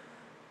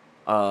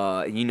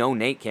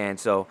 Nate can,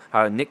 so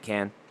Nick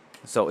can,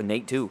 so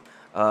Nate too.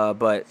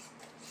 But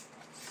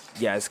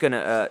yeah, it's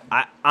gonna.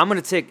 I'm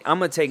gonna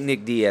take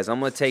Nick Diaz. I'm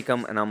gonna take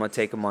him, and I'm gonna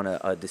take him on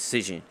a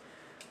decision.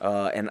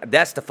 And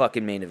that's the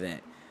fucking main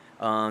event.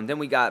 Then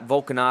we got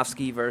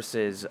Volkanovski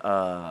versus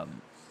the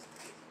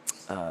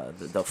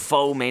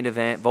faux main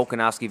event.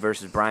 Volkanovski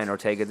versus Brian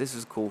Ortega. This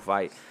is a cool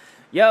fight.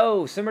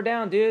 Yo, simmer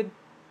down, dude.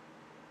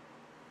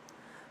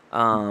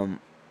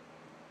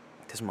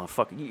 This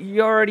motherfucker.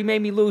 You already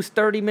made me lose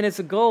 30 minutes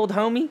of gold,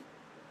 homie.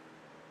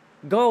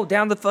 Go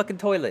down the fucking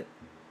toilet.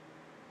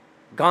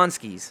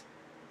 Gonskis.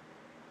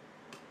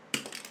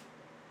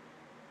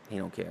 He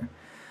don't care.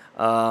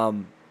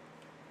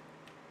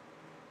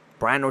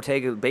 Brian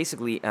Ortega,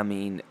 basically,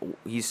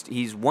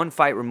 he's one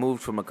fight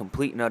removed from a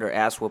complete and utter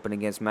ass whooping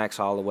against Max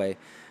Holloway.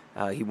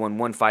 He won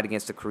one fight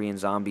against the Korean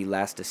Zombie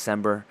last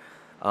December,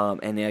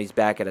 and now he's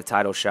back at a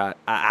title shot.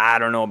 I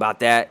don't know about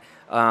that.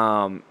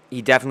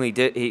 He definitely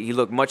did. He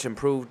looked much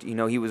improved.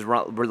 He was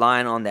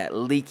relying on that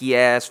leaky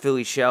ass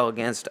Philly shell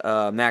against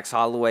Max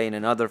Holloway and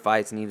in other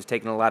fights, and he was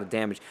taking a lot of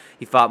damage.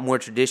 He fought more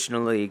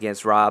traditionally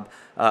against Rob,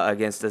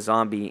 against the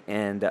Zombie,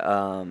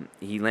 and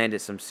he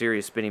landed some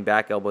serious spinning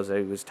back elbows that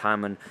he was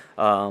timing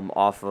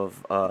off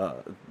of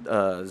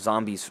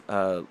Zombie's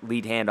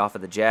lead hand off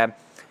of the jab.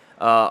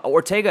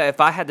 Ortega, if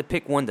I had to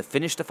pick one to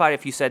finish the fight,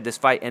 if you said this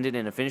fight ended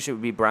in a finish, it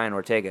would be Brian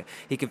Ortega.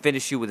 He can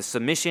finish you with a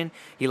submission.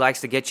 He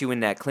likes to get you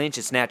in that clinch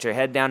and snatch your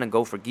head down and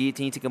go for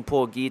guillotines. He can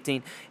pull a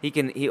guillotine.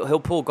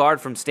 He'll pull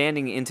guard from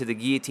standing into the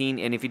guillotine,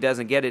 and if he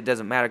doesn't get it, it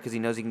doesn't matter because he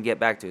knows he can get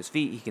back to his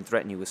feet. He can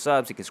threaten you with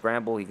subs. He can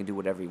scramble. He can do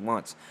whatever he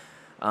wants.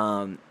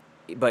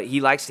 But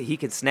he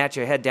can snatch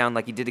your head down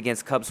like he did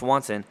against Cub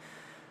Swanson.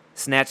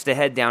 Snatch the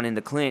head down in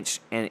the clinch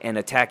and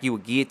attack you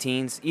with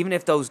guillotines. Even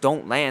if those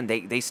don't land,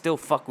 they still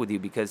fuck with you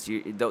because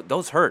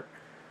those hurt.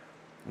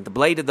 The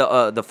blade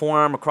of the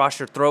forearm across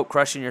your throat,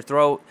 crushing your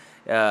throat,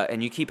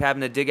 and you keep having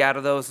to dig out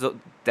of those,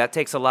 that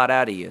takes a lot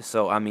out of you.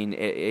 So,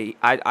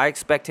 I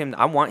expect him,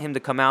 I want him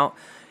to come out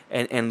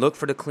and look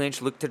for the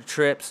clinch, look to the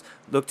trips,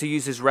 look to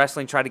use his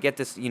wrestling, try to get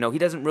this. He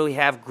doesn't really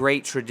have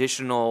great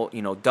traditional,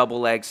 double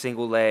legs,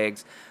 single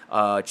legs,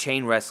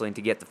 chain wrestling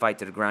to get the fight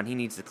to the ground. He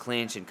needs to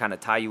clinch and kind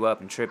of tie you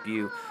up and trip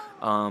you.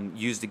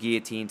 Use the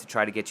guillotine to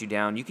try to get you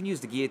down. You can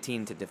use the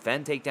guillotine to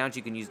defend takedowns.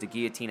 You can use the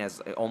guillotine as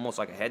almost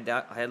like a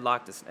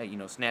headlock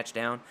to snatch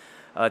down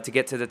to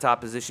get to the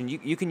top position.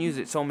 You can use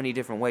it so many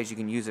different ways. You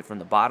can use it from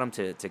the bottom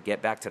to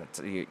get back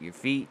to your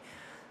feet.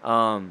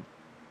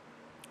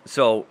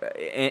 So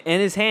in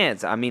his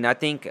hands, I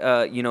think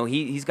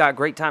he's got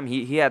great time.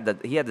 He had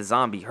the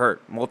Zombie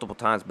hurt multiple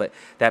times, but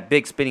that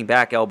big spinning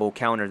back elbow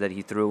counter that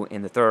he threw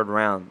in the third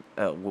round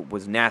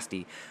was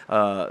nasty.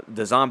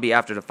 The Zombie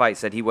after the fight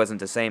said he wasn't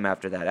the same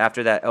after that.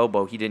 After that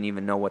elbow, he didn't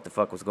even know what the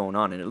fuck was going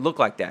on, and it looked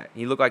like that.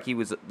 He looked like he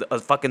was a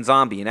fucking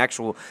zombie, an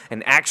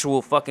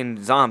actual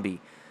fucking zombie.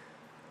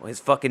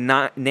 His fucking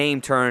name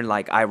turned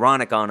like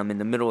ironic on him in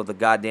the middle of the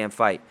goddamn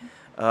fight.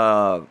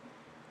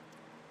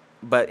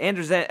 But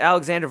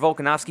Alexander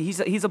Volkanovski,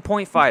 he's a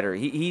point fighter.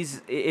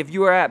 He's if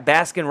you were at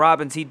Baskin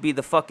Robbins, he'd be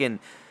the fucking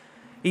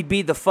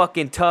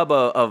tub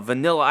of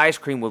vanilla ice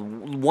cream with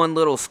one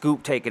little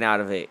scoop taken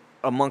out of it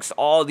amongst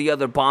all the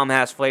other bomb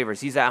ass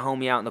flavors. He's that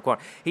homie out in the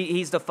corner.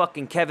 He's the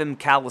fucking Kevin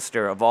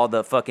McAllister of all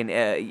the fucking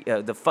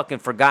the fucking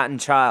forgotten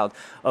child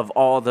of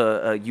all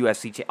the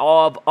UFC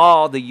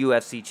all the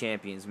UFC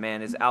champions.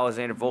 Man, is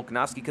Alexander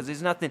Volkanovski because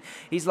there's nothing.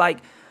 He's like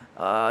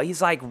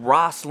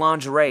Ross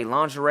lingerie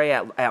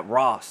at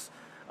Ross.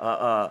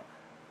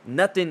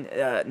 Nothing,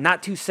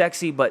 not too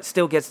sexy, but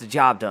still gets the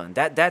job done.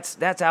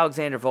 That's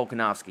Alexander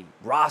Volkanovski.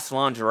 Ross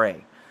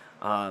lingerie.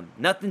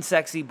 Nothing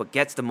sexy, but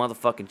gets the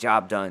motherfucking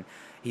job done.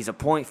 He's a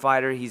point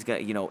fighter. He's got,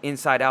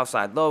 inside,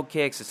 outside, low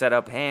kicks to set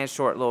up hands,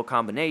 short, little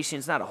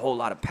combinations. Not a whole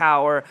lot of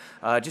power.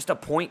 Just a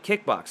point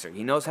kickboxer.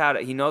 He knows how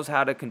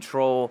to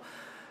control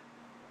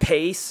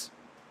pace,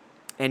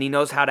 and he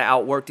knows how to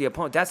outwork the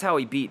opponent. That's how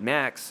he beat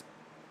Max.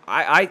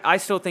 I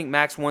still think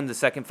Max won the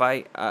second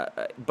fight,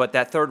 but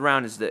that third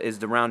round is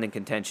the round in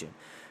contention,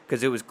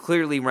 because it was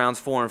clearly rounds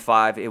 4 and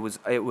 5. It was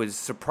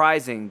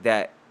surprising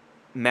that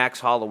Max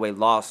Holloway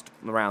lost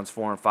rounds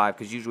 4 and 5,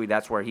 because usually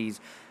that's where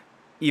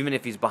even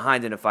if he's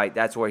behind in a fight,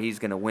 that's where he's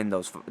going to win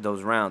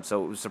those rounds.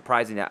 So it was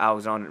surprising that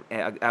Alexander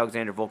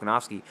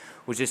Volkanovski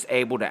was just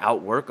able to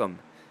outwork him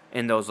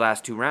in those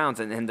last 2 rounds.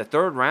 And the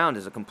third round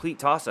is a complete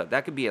toss-up.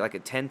 That could be like a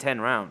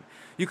 10-10 round.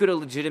 You could have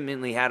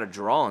legitimately had a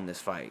draw in this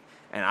fight,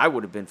 and I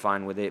would have been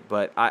fine with it.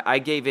 But I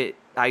gave it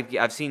 –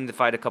 I've seen the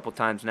fight a couple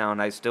times now, and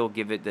I still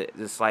give it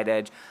the slight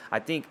edge. I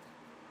think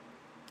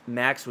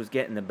Max was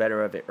getting the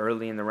better of it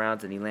early in the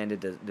rounds, and he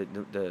landed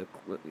the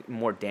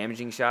more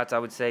damaging shots, I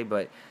would say.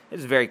 But it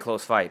was a very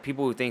close fight.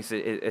 People who think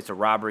it's a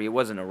robbery, it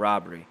wasn't a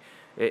robbery.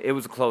 It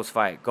was a close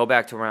fight. Go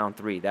back to round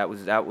 3. That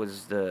was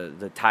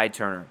the tide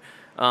turner.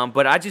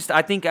 But I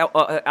think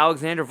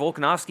Alexander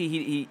Volkanovski,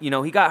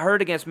 he got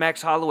hurt against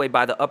Max Holloway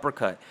by the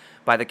uppercut,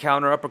 by the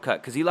counter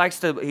uppercut, because he likes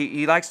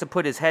to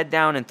put his head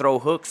down and throw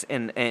hooks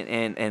and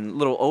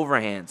little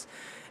overhands.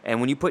 And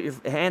when you put your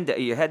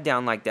head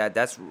down like that,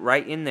 that's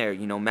right in there.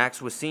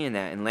 Max was seeing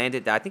that and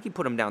landed. I think he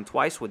put him down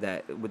twice with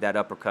that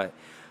uppercut,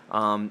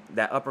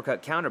 that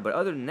uppercut counter. But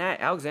other than that,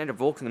 Alexander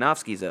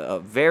Volkanovski is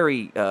a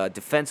very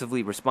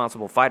defensively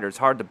responsible fighter. It's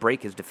hard to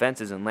break his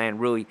defenses and land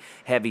really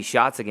heavy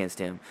shots against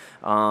him.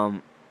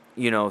 But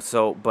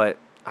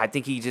I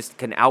think he just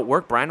can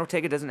outwork. Brian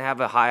Ortega doesn't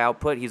have a high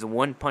output. He's a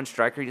one-punch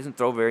striker. He doesn't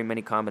throw very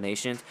many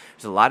combinations.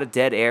 There's a lot of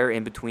dead air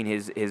in between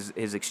his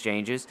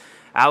exchanges.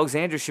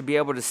 Alexander should be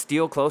able to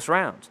steal close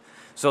rounds.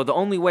 So the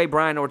only way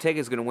Brian Ortega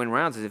is going to win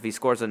rounds is if he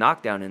scores a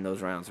knockdown in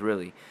those rounds,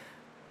 really.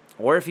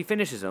 Or if he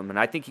finishes them, and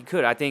I think he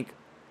could. I think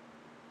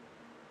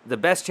the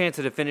best chance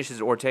that it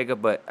finishes Ortega,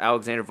 but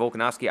Alexander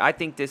Volkanovski, I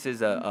think this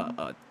is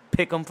a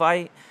pick'em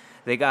fight.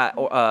 They got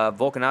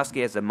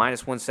Volkanovski as the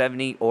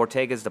 -170,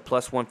 Ortega as the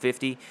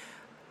 +150.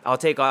 I'll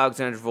take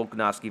Alexander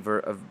Volkanovski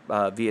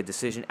via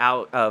decision.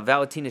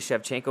 Valentina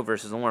Shevchenko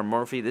versus Lauren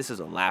Murphy. This is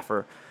a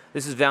laugher.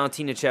 This is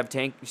Valentina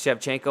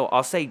Shevchenko.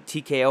 I'll say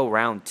TKO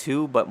round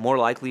 2, but more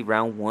likely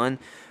round 1.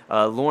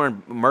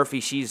 Lauren Murphy,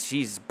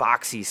 she's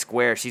boxy,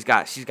 square. She's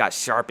got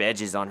sharp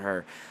edges on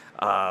her.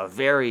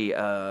 Very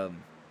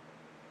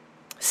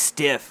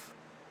stiff.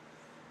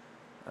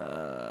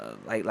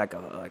 Like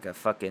a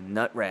fucking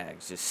nut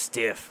rag, just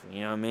stiff.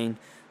 You know what I mean?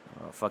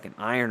 Fucking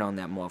iron on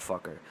that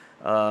motherfucker.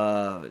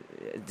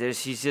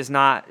 She's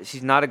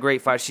not a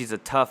great fighter. She's a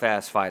tough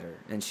ass fighter,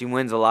 and she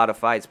wins a lot of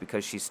fights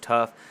because she's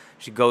tough.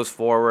 She goes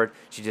forward.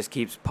 She just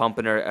keeps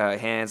pumping her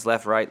hands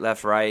left,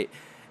 right,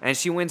 and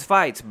she wins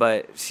fights.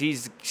 But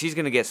she's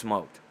gonna get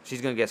smoked.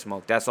 She's gonna get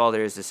smoked. That's all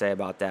there is to say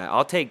about that.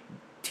 I'll take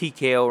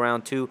TKO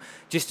round 2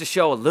 just to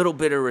show a little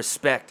bit of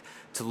respect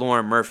to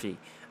Lauren Murphy.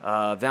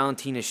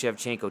 Valentina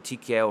Shevchenko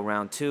TKO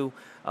round 2.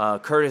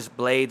 Curtis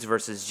Blades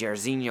versus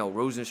Jairzinho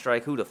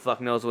Rozenstruik. Who the fuck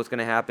knows what's going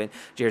to happen?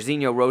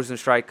 Jairzinho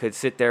Rozenstruik could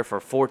sit there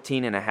for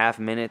 14 and a half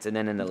minutes and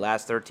then in the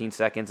last 13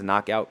 seconds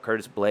knock out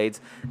Curtis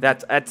Blades.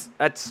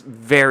 That's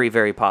very,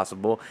 very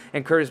possible.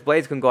 And Curtis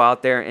Blades can go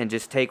out there and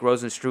just take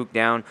Rozenstruik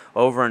down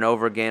over and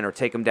over again, or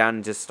take him down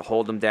and just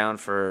hold him down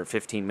for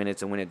 15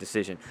 minutes and win a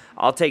decision.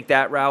 I'll take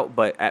that route,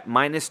 but at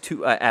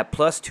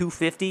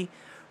 +250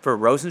 for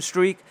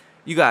Rozenstruik,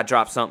 you gotta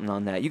drop something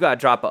on that. You gotta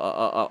drop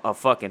a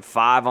fucking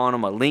 5 on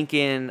him, a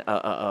Lincoln,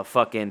 a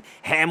fucking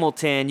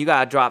Hamilton. You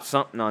gotta drop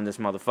something on this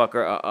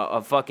motherfucker,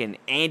 a fucking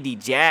Andy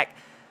Jack,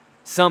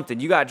 something.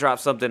 You gotta drop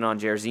something on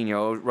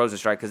Jairzinho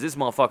Rozenstruik, because this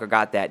motherfucker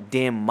got that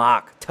dim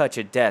mock touch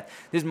of death.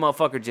 This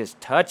motherfucker just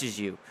touches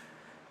you.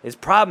 His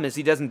problem is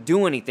he doesn't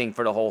do anything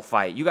for the whole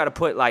fight. You got to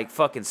put like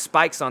fucking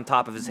spikes on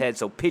top of his head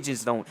so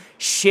pigeons don't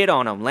shit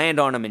on him,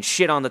 land on him, and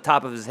shit on the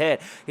top of his head.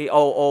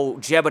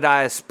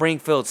 Jebediah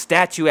Springfield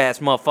statue ass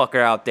motherfucker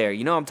out there.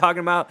 You know what I'm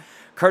talking about?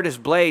 Curtis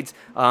Blades.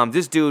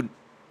 This dude.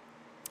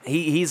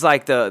 He's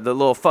like the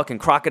little fucking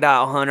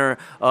crocodile hunter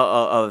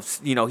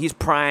he's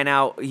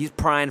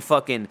prying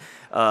fucking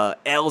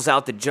L's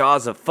out the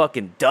jaws of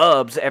fucking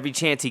dubs every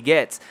chance he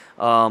gets,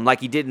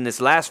 like he did in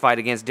this last fight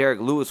against Derek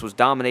Lewis. Was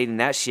dominating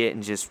that shit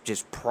and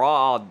just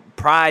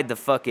pried the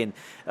fucking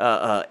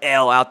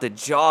L out the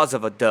jaws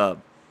of a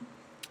dub.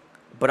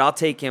 But I'll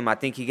take him. I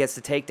think he gets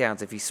the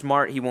takedowns. If he's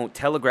smart, he won't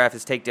telegraph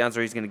his takedowns,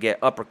 or he's gonna get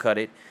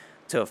uppercutted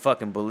to a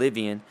fucking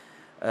Bolivian.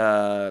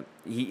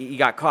 He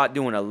got caught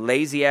doing a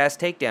lazy-ass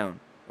takedown,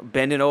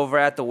 bending over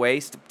at the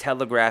waist,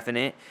 telegraphing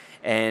it.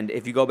 And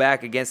if you go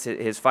back against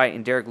his fight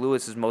in Derek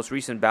Lewis's most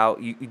recent bout,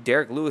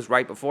 Derek Lewis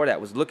right before that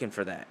was looking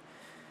for that.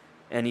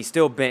 And he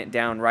still bent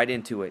down right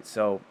into it.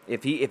 So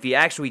if he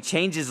actually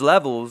changes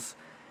levels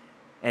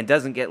and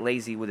doesn't get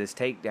lazy with his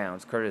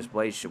takedowns, Curtis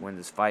Blades should win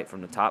this fight from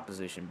the top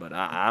position. But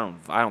I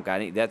don't got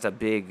any. That's a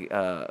big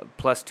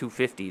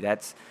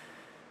 +250.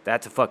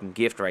 That's a fucking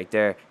gift right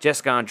there.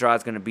 Jessica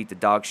Andrade's going to beat the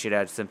dog shit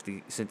out of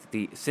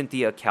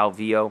Cynthia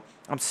Calvillo.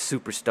 I'm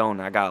super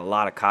stoned. I got a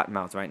lot of cotton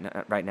mouths right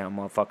now,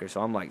 motherfucker.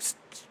 So I'm like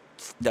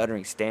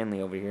stuttering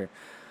Stanley over here.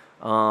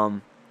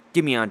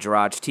 Give me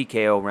Andrade.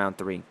 TKO round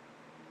 3.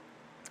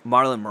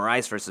 Marlon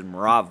Moraes versus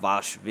Merab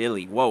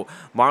Dvalishvili. Whoa.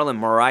 Marlon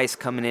Moraes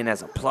coming in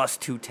as a plus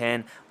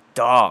 210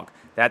 dog.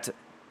 That's a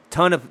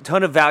ton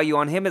of value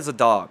on him as a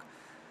dog.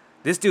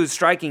 This dude's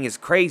striking is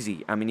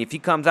crazy. I mean, if he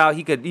comes out,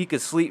 he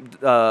could sleep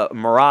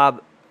Merab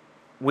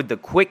with the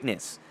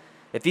quickness.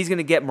 If he's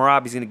gonna get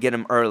Merab, he's gonna get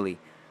him early.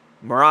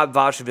 Merab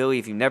Dvalishvili,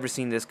 if you've never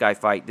seen this guy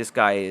fight, this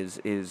guy is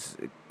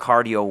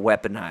cardio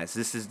weaponized.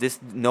 This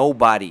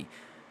nobody.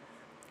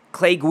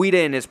 Clay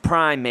Guida in his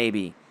prime,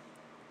 maybe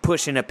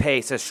pushing a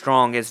pace as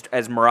strong as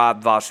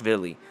Merab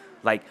Dvalishvili,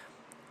 like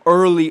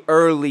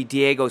early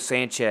Diego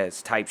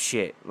Sanchez type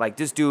shit. Like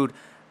this dude,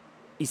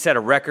 he set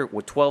a record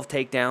with 12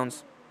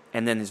 takedowns.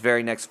 And then his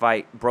very next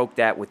fight broke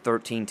that with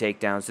 13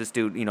 takedowns. This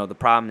dude, the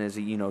problem is,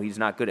 he's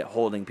not good at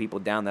holding people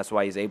down. That's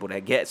why he's able to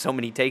get so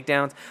many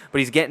takedowns. But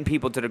he's getting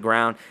people to the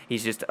ground.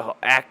 He's just just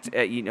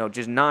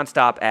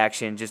nonstop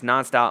action, just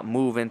nonstop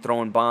moving,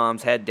 throwing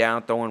bombs, head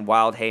down, throwing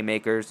wild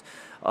haymakers.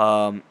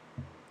 I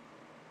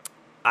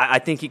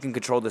think he can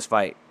control this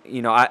fight.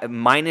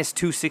 Minus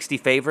 260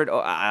 favored.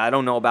 I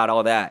don't know about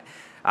all that.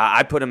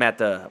 I put him at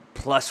the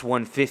plus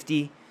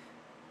 150.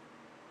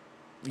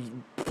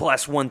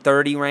 Plus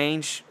 130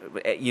 range,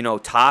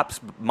 tops,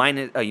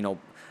 minus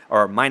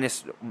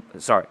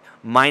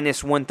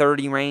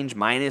 130 range,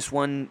 minus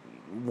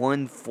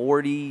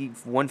 140,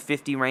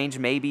 150 range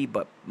maybe,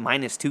 but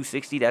minus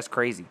 260, that's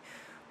crazy.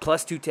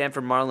 Plus 210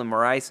 for Marlon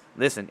Moraes.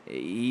 Listen,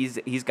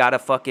 he's got a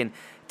fucking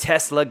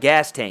Tesla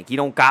gas tank. He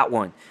don't got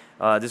one.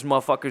 This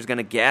motherfucker's going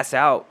to gas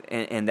out,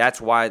 and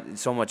that's why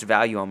so much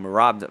value on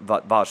Merab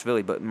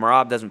Dvalishvili, but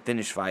Merab doesn't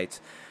finish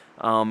fights.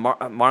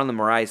 Marlon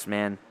Moraes,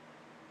 man.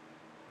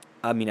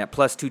 I mean, at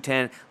plus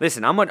 210.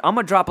 Listen, I'm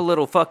gonna drop a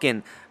little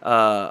fucking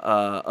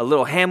a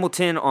little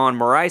Hamilton on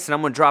Moraes, and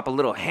I'm gonna drop a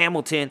little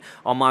Hamilton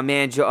on my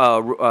man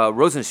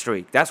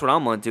Rosenstreich. That's what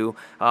I'm gonna do.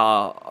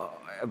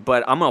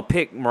 But I'm gonna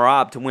pick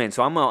Merab to win.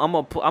 So I'm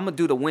gonna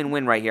do the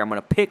win-win right here. I'm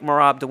gonna pick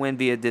Merab to win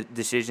via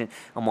decision.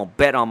 I'm gonna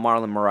bet on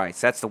Marlon Moraes.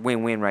 That's the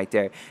win-win right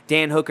there.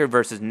 Dan Hooker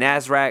versus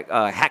Nasrat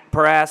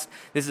Haqparast.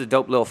 This is a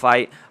dope little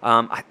fight.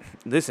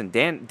 Listen,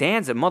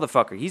 Dan's a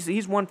motherfucker.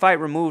 He's one fight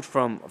removed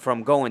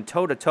from going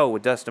toe to toe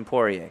with Dustin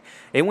Poirier.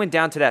 It went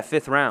down to that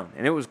 5th round,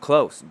 and it was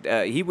close.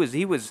 He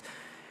was.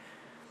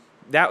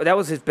 That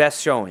was his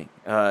best showing,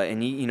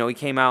 and he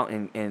came out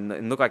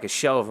and looked like a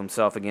shell of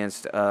himself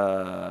against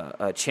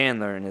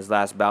Chandler in his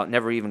last bout.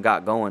 Never even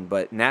got going.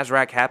 But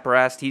Nasrat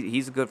Haqparast,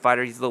 he's a good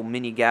fighter. He's a little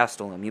mini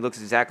Gastelum. He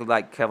looks exactly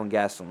like Kevin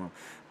Gastelum.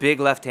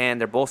 Big left hand.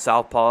 They're both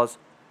southpaws.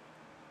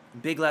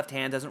 Big left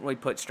hand, doesn't really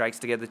put strikes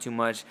together too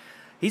much.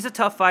 He's a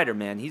tough fighter,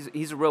 man.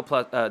 He's a real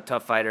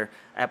tough fighter.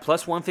 At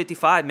plus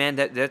 155, man,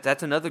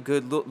 that's another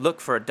good look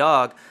for a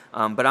dog.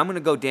 But I'm going to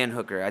go Dan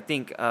Hooker. I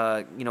think,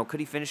 could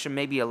he finish him?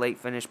 Maybe a late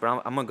finish,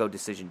 but I'm going to go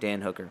decision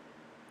Dan Hooker.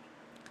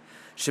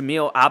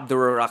 Shamil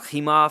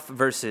Abdurakhimov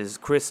versus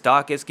Chris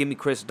Daukaus. Give me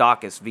Chris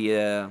Daukaus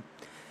via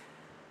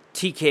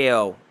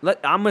TKO.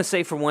 I'm going to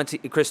say for once,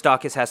 Chris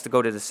Daukaus has to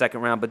go to the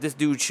 2nd round, but this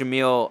dude,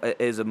 Shamil,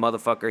 is a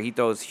motherfucker. He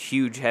throws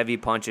huge, heavy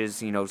punches.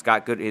 He's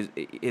got good,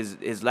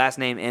 his last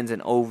name ends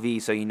in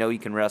OV, so he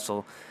can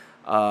wrestle.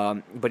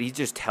 But he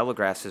just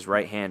telegraphs his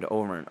right hand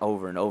over and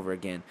over and over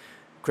again.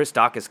 Chris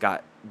Daukaus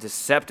got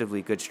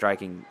deceptively good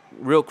striking,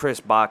 real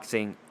crisp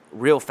boxing,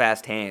 real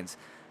fast hands.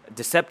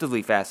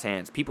 Deceptively fast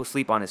hands. People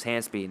sleep on his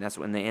hand speed, and that's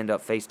when they end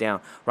up face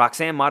down.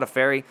 Roxanne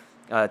Modafferi,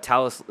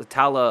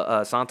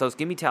 Taila Santos.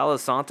 Give me Taila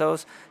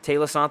Santos,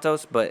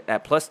 but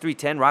at plus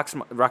 310,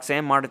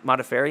 Roxanne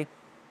Modafferi,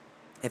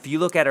 if you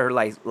look at her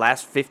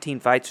last 15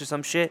 fights or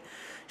some shit,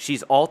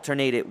 she's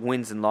alternated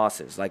wins and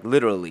losses. Like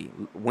literally,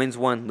 wins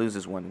one,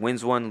 loses one.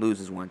 Wins one,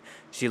 loses one.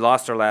 She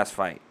lost her last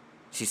fight.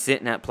 She's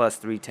sitting at plus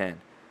 310.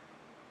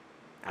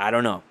 I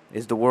don't know.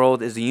 Is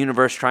the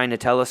universe trying to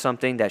tell us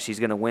something that she's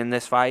going to win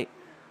this fight?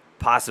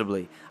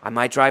 Possibly. I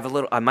might drop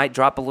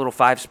a little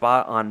 5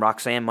 spot on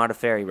Roxanne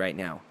Modafferi right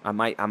now. I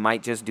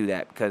might just do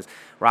that because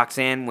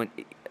Roxanne, when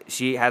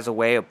she has a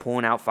way of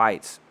pulling out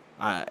fights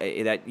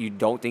that you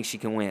don't think she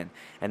can win,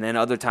 and then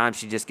other times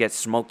she just gets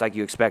smoked like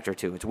you expect her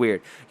to. It's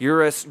weird.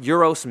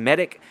 Uros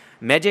Medic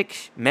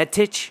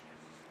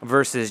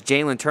versus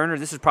Jalen Turner.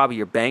 This is probably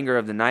your banger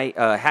of the night.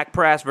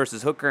 Haqparast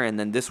versus Hooker, and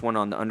then this one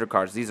on the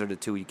undercards. These are the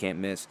two you can't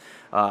miss.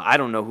 I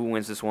don't know who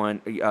wins this one.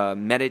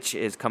 Medic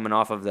is coming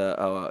off of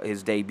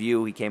his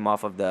debut. He came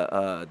off of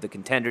the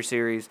Contender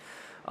Series.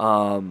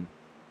 Had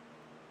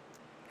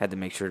to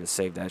make sure to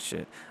save that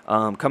shit.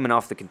 Coming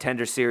off the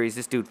Contender Series,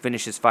 this dude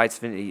finishes fights.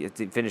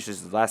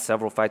 Finishes the last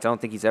several fights. I don't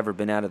think he's ever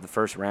been out of the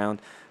first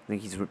round. I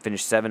think he's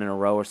finished 7 in a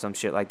row or some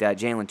shit like that.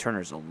 Jalen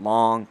Turner's a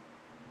long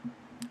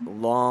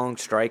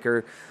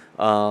striker,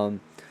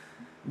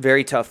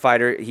 very tough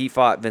fighter. He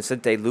fought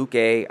Vicente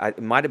Luque.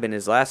 It might have been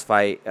his last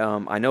fight.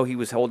 I know he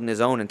was holding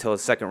his own until the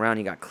 2nd round.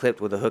 He got clipped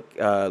with a hook,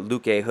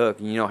 Luque hook.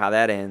 You know how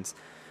that ends.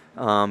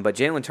 But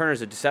Jalen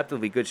Turner's a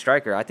deceptively good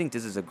striker. I think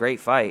this is a great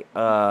fight.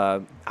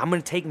 I'm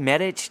gonna take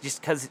Medic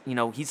just because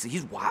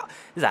he's wild.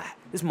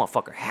 This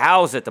motherfucker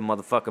howls at the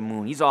motherfucking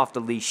moon. He's off the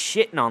leash,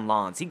 shitting on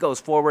lawns. He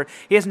goes forward.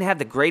 He doesn't have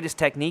the greatest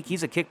technique.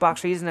 He's a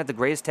kickboxer. He doesn't have the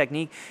greatest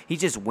technique. He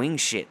just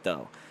wings shit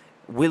though,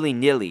 willy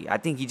nilly. I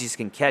think he just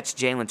can catch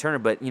Jalen Turner.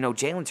 But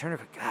Jalen Turner,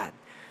 God,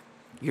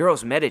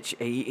 Uros Medic,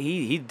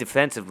 he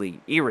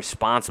defensively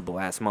irresponsible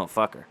ass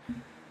motherfucker.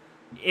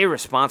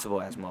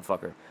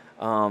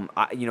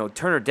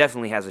 Turner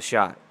definitely has a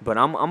shot, but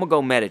I'm gonna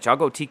go Medic. I'll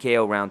go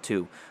TKO round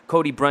 2.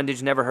 Cody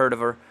Brundage, never heard of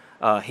her.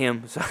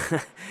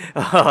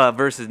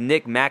 Versus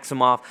Nick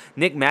Maximoff.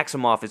 Nick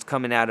Maximoff is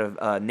coming out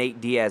of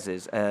Nate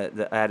Diaz's,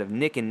 out of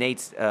Nick and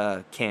Nate's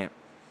camp.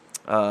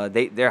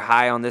 They're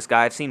high on this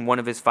guy. I've seen one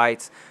of his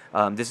fights.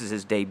 This is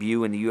his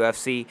debut in the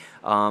UFC.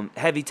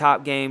 Heavy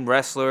top game,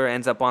 wrestler,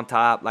 ends up on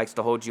top, likes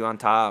to hold you on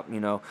top.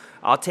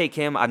 I'll take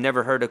him. I've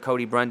never heard of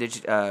Cody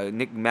Brundage.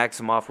 Nick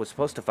Maximoff was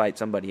supposed to fight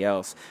somebody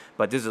else,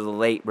 but this is a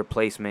late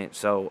replacement.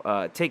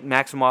 So take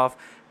Maximoff.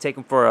 Take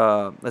him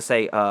for let's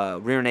say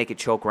rear naked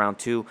choke round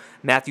 2.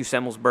 Matthew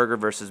Semmelsberger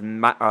versus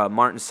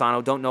Martin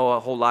Sano. Don't know a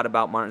whole lot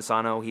about Martin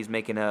Sano. He's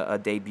making a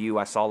debut.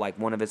 I saw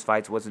one of his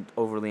fights. Wasn't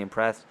overly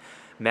impressed.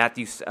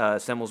 Matthew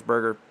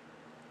Semmelsberger.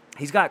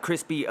 He's got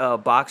crispy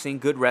boxing,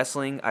 good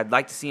wrestling. I'd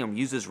like to see him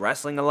use his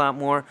wrestling a lot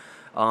more,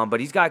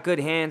 but he's got good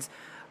hands.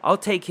 I'll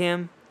take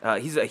him.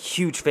 He's a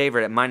huge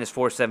favorite at minus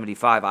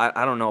 475.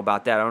 I don't know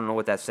about that. I don't know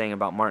what that's saying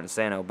about Martin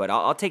Sano, but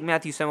I'll take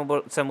Matthew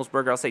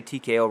Semmelsberger. I'll say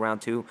TKO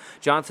round 2.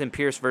 Jonathan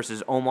Pierce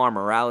versus Omar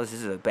Morales.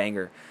 This is a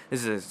banger.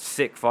 This is a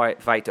sick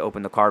fight to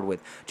open the card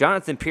with.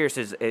 Jonathan Pierce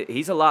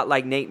he's a lot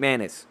like Nate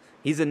Maness.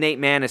 He's a Nate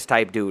Maness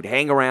type dude.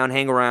 Hang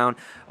around.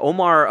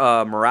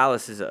 Omar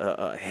Morales is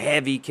a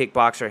heavy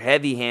kickboxer,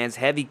 heavy hands,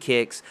 heavy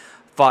kicks.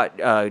 Fought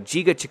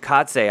Giga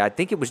Chikadze. I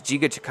think it was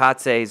Giga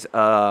Chikadze's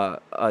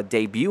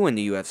debut in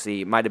the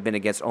UFC. It might have been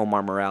against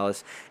Omar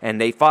Morales, and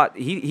they fought.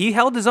 He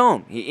held his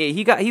own.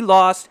 He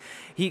lost.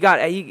 He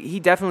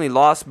definitely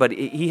lost, but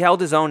he held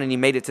his own and he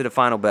made it to the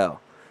final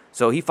bell.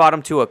 So he fought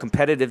him to a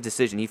competitive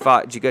decision. He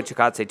fought Giga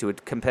Chikadze to a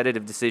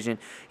competitive decision.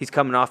 He's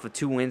coming off of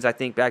 2 wins, I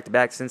think, back to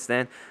back since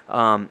then.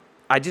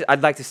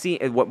 I'd like to see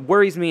what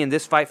worries me in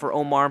this fight for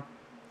Omar.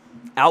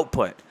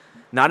 Output.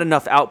 Not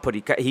enough output.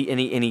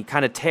 He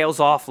kind of tails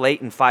off late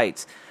in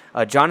fights.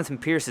 Jonathan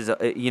Pierce is,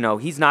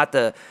 he's not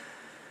the,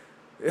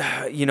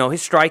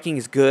 his striking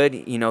is good.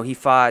 He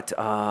fought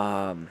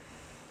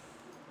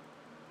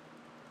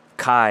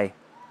Kai.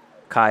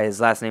 His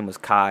last name was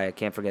Kai. I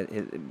can't forget.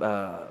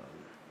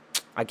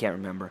 I can't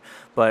remember.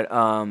 But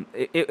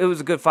it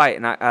was a good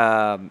fight, and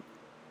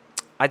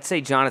I'd say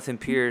Jonathan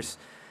Pierce.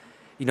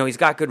 He's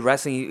got good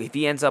wrestling. If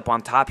he ends up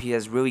on top, he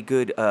has really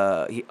good,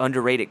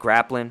 underrated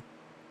grappling.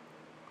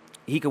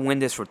 He can win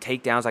this for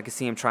takedowns. I can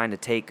see him trying to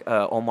take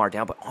Omar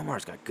down, but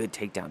Omar's got good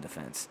takedown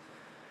defense.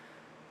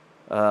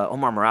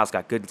 Omar Morales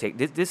got good take.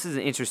 This is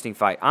an interesting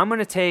fight. I'm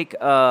gonna take.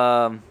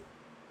 Who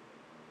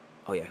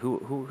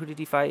did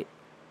he fight?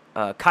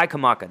 Kai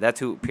Kamaka.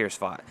 That's who Pierce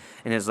fought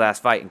in his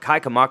last fight. And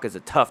Kai Kamaka is a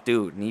tough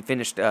dude, and he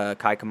finished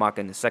Kai Kamaka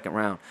in the second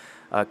round.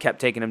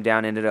 Kept taking him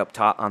down, ended up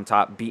on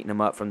top, beating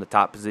him up from the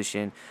top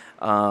position.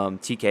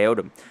 TKO'd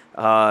him.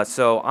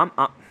 So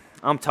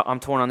I'm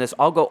torn on this.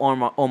 I'll go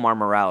Omar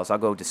Morales. I'll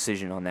go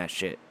decision on that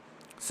shit.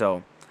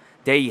 So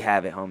there you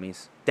have it,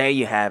 homies. There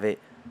you have it.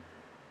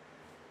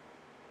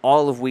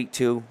 All of week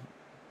 2,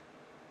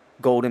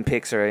 golden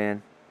picks are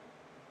in.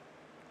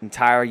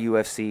 Entire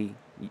UFC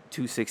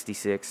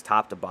 266,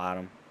 top to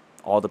bottom.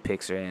 All the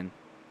picks are in.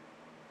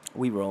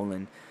 We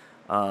rolling.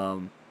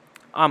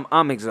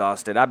 I'm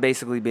exhausted. I've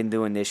basically been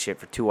doing this shit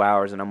for 2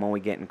 hours, and I'm only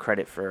getting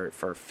credit for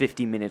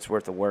 50 minutes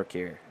worth of work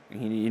here.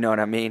 You know what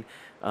I mean?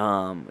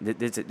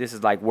 This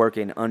is like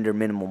working under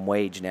minimum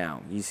wage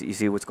now. You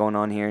see what's going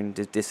on here, and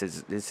this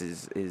is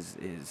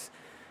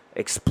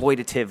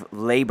exploitative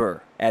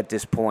labor at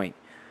this point.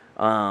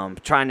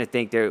 Trying to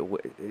think there.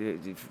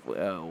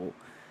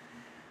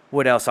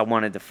 What else I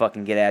wanted to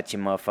fucking get at you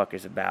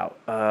motherfuckers about?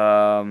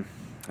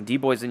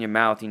 D-Boys in your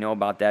mouth, you know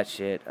about that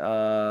shit.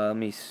 Let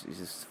me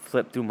just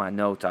flip through my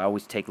notes. I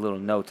always take little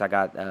notes.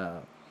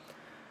 I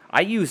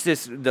use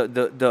this,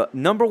 the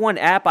number one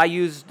app I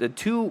use, the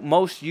 2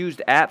 most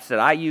used apps that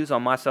I use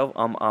on myself,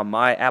 on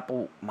my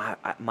Apple,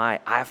 my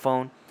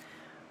iPhone,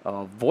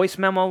 voice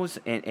memos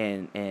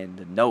and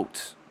the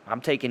notes.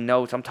 I'm taking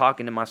notes. I'm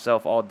talking to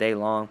myself all day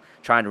long,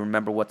 trying to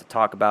remember what to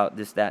talk about,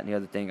 this, that, and the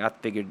other thing. I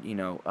figured,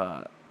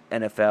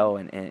 NFL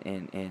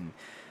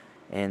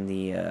and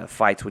the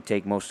fights would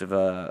take most of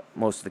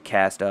the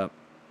cast up.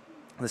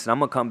 Listen, I'm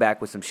gonna come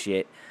back with some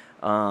shit.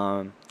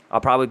 I'll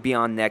probably be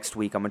on next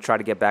week. I'm gonna try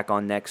to get back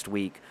on next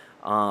week.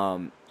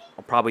 I'll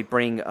probably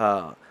bring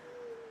the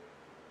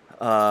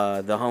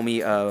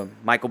homie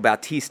Michael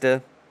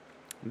Bautista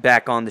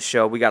back on the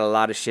show. We got a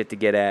lot of shit to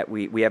get at.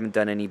 We haven't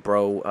done any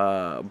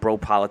bro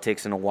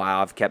politics in a while.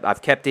 I've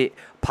kept it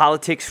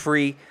politics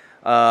free.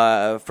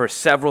 for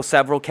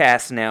several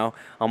casts now.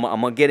 I'm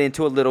gonna get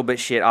into a little bit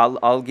shit.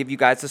 I'll give you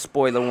guys a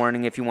spoiler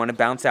warning if you want to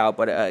bounce out.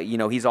 But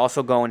he's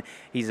also going.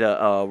 He's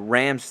a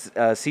Rams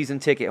season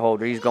ticket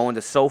holder. He's going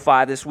to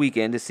SoFi this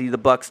weekend to see the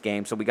Bucks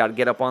game. So we got to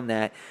get up on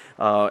that.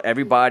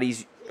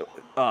 Everybody's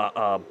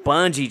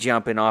bungee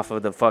jumping off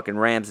of the fucking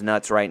Rams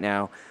nuts right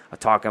now,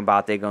 talking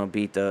about they're gonna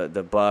beat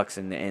the Bucks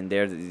and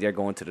they're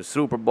going to the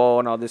Super Bowl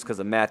and all this because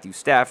of Matthew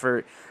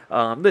Stafford.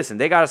 Listen,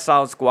 they got a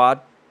solid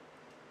squad.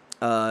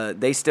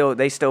 They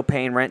still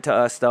paying rent to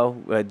us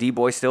though.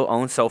 D-Boy still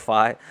owns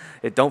SoFi.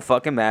 It don't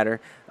fucking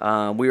matter.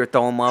 We were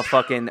throwing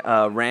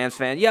motherfucking Rams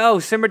fan. Yo,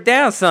 simmer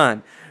down,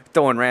 son.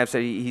 Throwing Rams.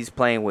 He's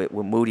playing with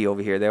Moody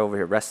over here. They're over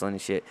here wrestling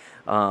and shit.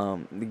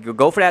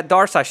 Go for that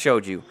darts I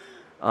showed you.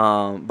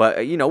 But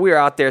we were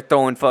out there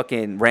throwing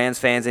fucking Rams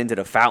fans into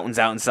the fountains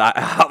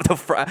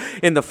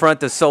in the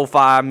front of SoFi.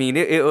 I mean,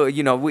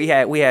 we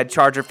had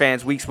Charger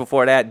fans weeks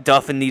before that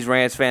duffing these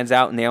Rams fans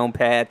out in their own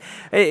pad.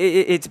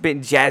 It's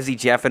been Jazzy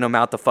Jeffing them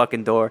out the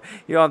fucking door.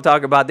 You know what I'm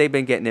talking about? They've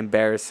been getting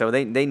embarrassed, so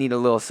they need a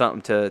little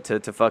something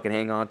to fucking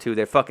hang on to.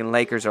 Their fucking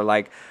Lakers are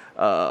like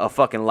a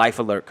fucking Life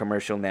Alert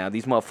commercial now.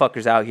 These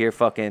motherfuckers out here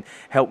fucking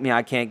help me,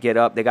 I can't get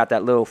up. They got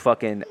that little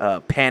fucking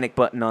panic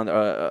button on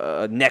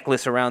a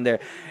necklace around there.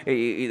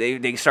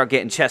 They start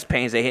getting chest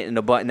pains. They hitting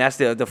the button. That's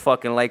the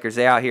fucking Lakers.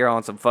 They out here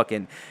on some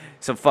fucking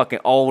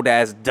old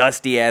ass,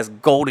 dusty ass,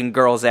 Golden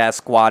Girls ass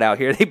squad out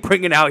here. They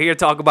bringing out here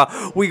talking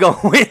about we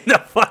gonna win the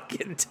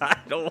fucking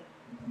title.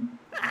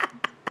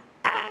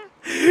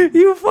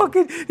 These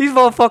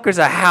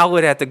motherfuckers are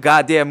howling at the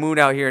goddamn moon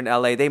out here in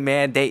LA. They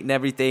mandating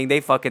everything.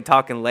 They fucking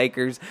talking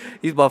Lakers.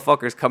 These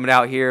motherfuckers coming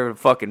out here in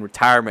fucking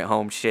retirement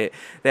home shit.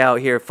 They out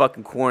here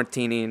fucking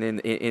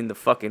quarantining in the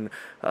fucking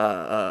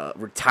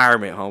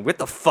retirement home. Get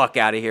the fuck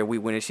out of here. We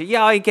winning shit.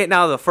 Y'all ain't getting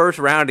out of the first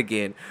round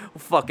again.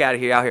 Fuck out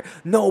of here. Out here.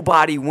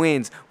 Nobody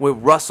wins with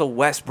Russell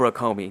Westbrook,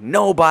 homie.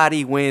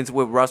 Nobody wins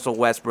with Russell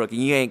Westbrook,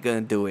 and you ain't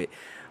gonna do it.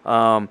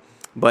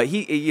 But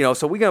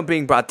so we're going to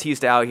bring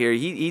Bautista out here.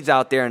 He's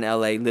out there in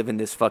L.A. living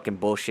this fucking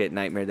bullshit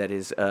nightmare that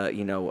is,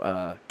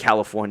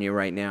 California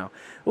right now,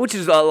 which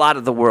is a lot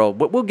of the world.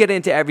 But we'll get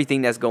into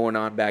everything that's going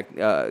on back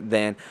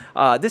then.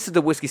 This is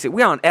the Whiskey City.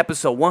 We're on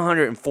episode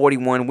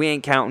 141. We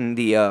ain't counting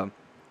the...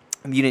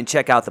 If you didn't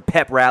check out the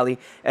pep rally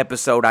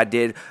episode I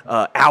did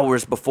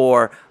hours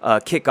before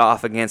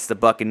kickoff against the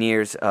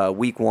Buccaneers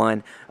week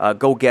 1,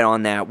 go get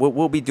on that.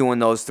 We'll be doing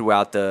those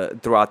throughout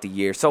the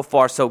year. So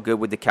far, so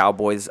good with the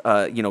Cowboys.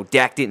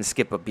 Dak didn't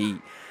skip a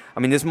beat. I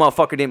mean, this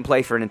motherfucker didn't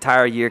play for an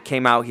entire year.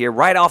 Came out here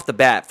right off the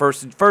bat,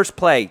 first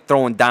play,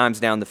 throwing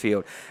dimes down the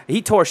field.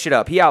 He tore shit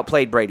up. He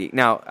outplayed Brady.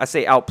 Now, I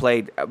say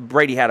outplayed.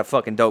 Brady had a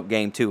fucking dope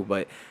game too,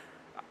 but...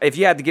 If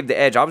you had to give the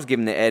edge, I was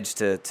giving the edge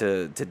to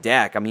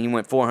Dak. I mean, he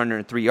went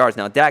 403 yards.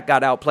 Now, Dak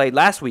got outplayed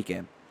last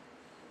weekend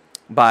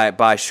by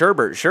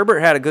Sherbert. Sherbert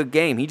had a good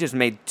game. He just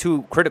made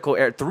 3 critical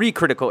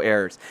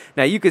errors.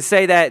 Now, you could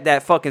say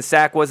that fucking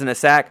sack wasn't a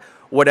sack.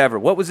 Whatever.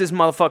 What was this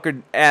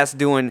motherfucker ass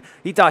doing?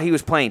 He thought he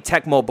was playing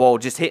Tecmo Bowl,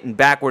 just hitting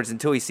backwards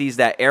until he sees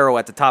that arrow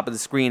at the top of the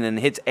screen and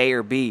hits A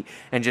or B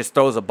and just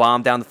throws a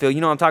bomb down the field.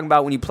 You know what I'm talking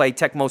about when you play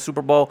Tecmo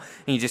Super Bowl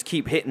and you just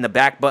keep hitting the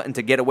back button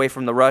to get away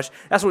from the rush?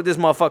 That's what this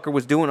motherfucker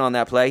was doing on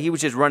that play. He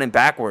was just running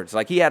backwards.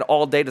 Like, he had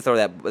all day to throw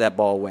that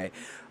ball away.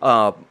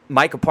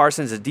 Micah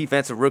Parsons is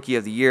Defensive Rookie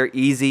of the Year.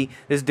 Easy.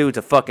 This dude's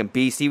a fucking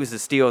beast. He was the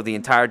steal of the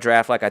entire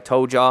draft, like I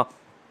told y'all.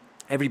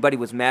 Everybody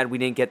was mad we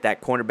didn't get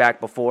that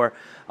cornerback before.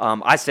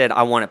 I said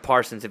I wanted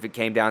Parsons if it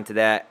came down to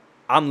that.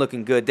 I'm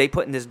looking good. They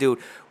put in this dude.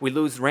 We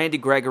lose Randy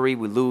Gregory.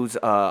 We lose.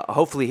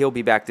 Hopefully he'll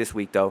be back this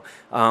week though.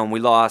 We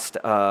lost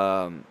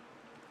D-Law.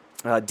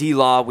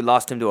 We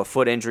lost him to a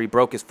foot injury.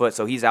 Broke his foot,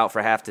 so he's out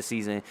for half the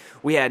season.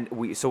 We're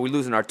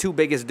losing our 2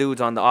 biggest dudes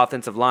on the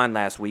offensive line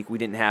last week. We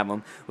didn't have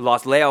them. We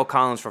lost La'el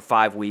Collins for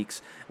 5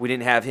 weeks. We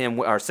didn't have him.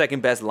 Our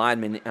second best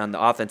lineman on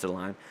the offensive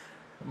line.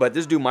 But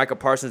this dude Micah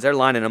Parsons, they're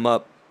lining him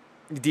up.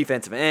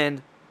 Defensive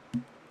end.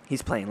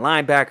 He's playing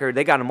linebacker.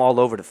 They got him all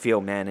over the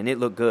field, man, and it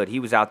looked good. He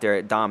was out there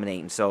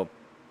dominating. So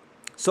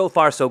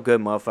far, so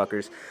good,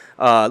 motherfuckers.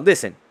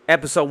 Listen,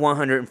 episode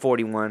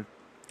 141.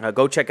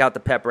 Go check out the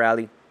pep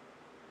rally.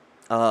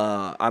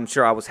 I'm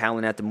sure I was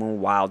howling at the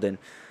moon, wilding.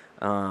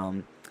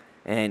 And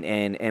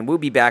we'll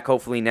be back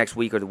hopefully next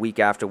week or the week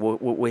after.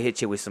 We'll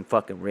hit you with some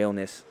fucking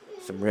realness.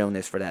 Some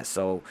realness for that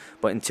soul.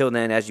 But until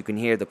then, as you can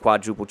hear, the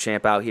quadruple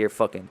champ out here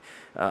fucking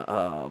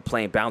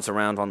playing bounce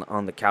around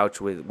on the couch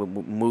with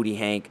Moody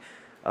Hank.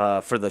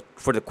 For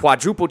the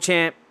quadruple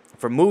champ,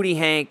 for Moody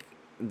Hank,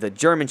 the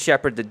German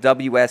Shepherd, the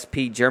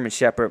WSP German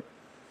Shepherd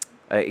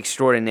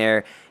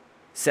extraordinaire,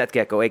 Seth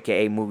Gecko,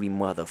 a.k.a. Moody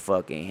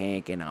motherfucking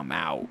Hank, and I'm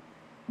out,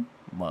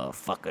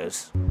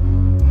 motherfuckers.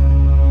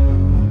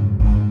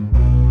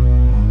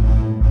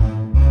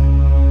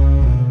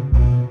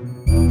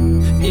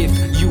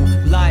 If you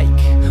like,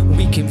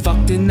 we can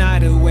fuck the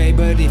night away.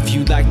 But if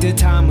you like the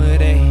time of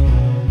day,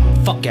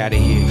 fuck out of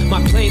here.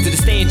 My plans are to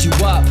stand you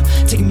up.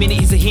 Take a minute,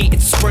 here's a hint,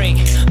 it's spring.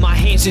 My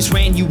hands just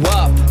ran you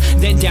up.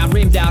 Then down,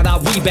 rimmed out, I'll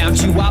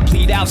rebound you. I'll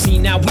plead out, see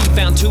now we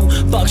found two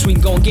bucks. We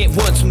can go and get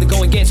once when the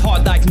going gets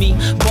hard like me.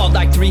 Balled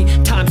like 3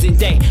 times in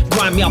day.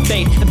 Grind me, I'll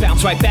fade and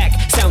bounce right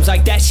back. Sounds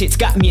like that shit's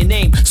got me a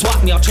name.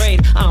 Swap me, I'll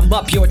trade. I'm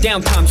up, you're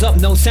down, time's up.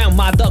 No sound,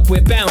 my luck,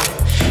 we're bound.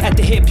 At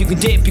the hip, you can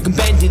dip, you can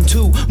bend in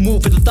two.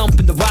 Move with the thump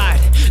in the ride.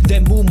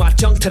 Then move my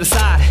junk to the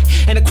side.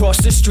 And across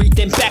the street,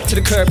 then back to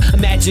the curb.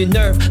 Imagine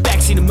nerve,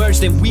 backseat emerge,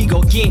 then we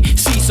go again.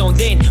 Cease on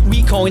then,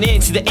 we going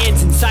in, see the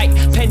ends in sight.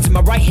 Pens in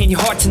my right hand, your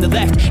heart's in the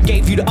left.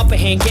 Gave you the upper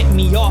hand, get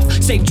me off.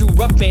 Saved you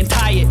rough man,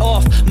 tie it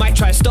off. Might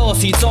try to stall,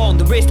 see it's all on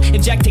the wrist.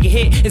 Inject, take a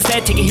hit,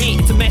 instead take a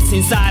hit. It's a mess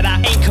inside, I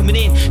ain't coming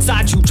in.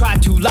 Side you,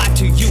 tried to lie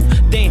to you.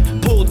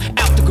 Then pulled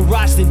out the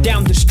garage, then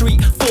down the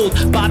street.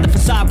 Fooled by the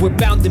facade, we're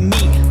bound to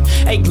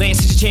meet. 8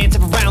 glances, a chance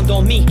of a round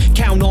on me.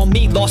 Count on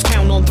me, lost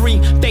count on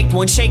 3. Baked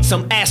one, shake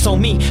some ass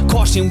on me.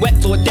 Caution,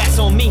 wet floor, that's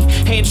on me.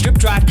 Hands strip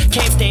dried,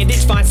 can't stand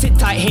it's fine. Sit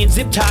tight, hands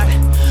zip tied.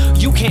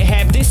 You can't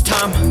have this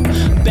time.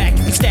 Back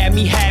if you stab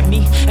me, have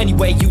me. Any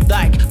way you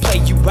like, play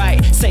you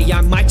right. Say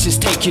I might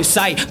just take your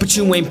sight, but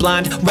you ain't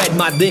blind. Read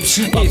my lips,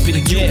 if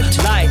it gift.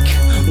 Like,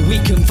 we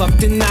can fuck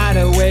the night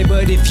away,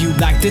 but if you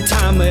like the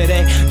time of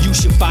day, you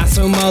should find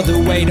some other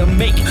way to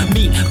make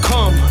me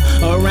come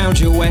around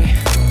your way.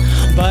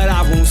 But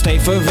I won't stay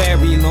for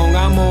very long,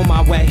 I'm on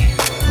my way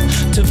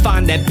to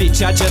find that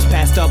bitch I just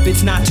passed up,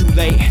 it's not too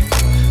late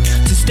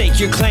to stake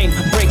your claim,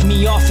 break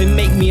me off and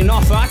make me an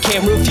offer I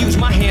can't refuse.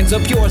 My hands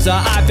up, yours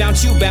are I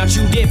bounce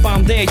you dip,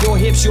 I'm there. Your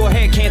hips, your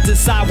hair, can't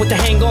decide what to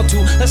hang on to.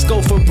 Let's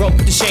go for broke,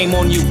 put the shame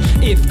on you.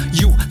 If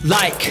you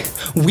like,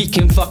 we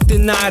can fuck the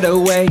night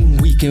away.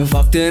 We can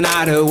fuck the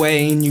night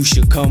away, and you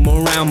should come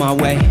around my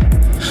way.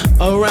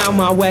 Around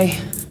my way,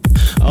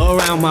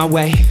 around my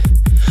way.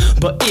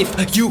 But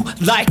if you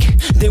like,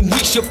 then we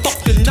should fuck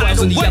the night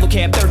away. On the yellow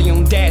cab, 30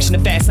 on dash, and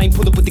the fast lane,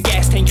 pull up with the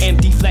gas tank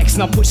empty, flex,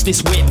 and I'll push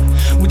this whip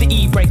with the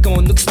E-brake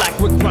on. Looks like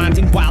we're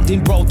grinding, wild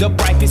and rolled up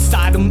right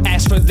beside them.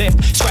 Ask for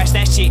lift, scratch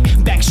that shit,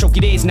 backstroke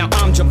it is. Now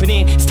I'm jumping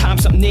in, it's time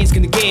something is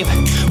gonna give.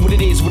 What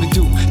it is, what it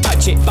do,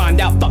 touch it,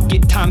 find out, fuck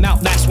it, time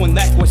out. Last one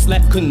left, what's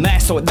left couldn't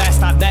last, so at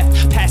last I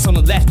left. Pass on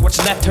the left, watch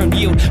the left turn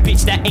yield.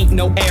 Bitch, that ain't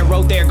no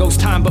arrow, there goes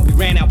time, but we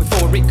ran out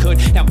before it could.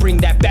 Now bring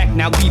that back,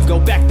 now leave, go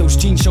back. Those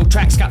jeans show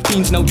tracks, got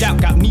fiends, no doubt.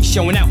 Got me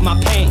showing out my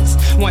pains.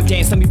 One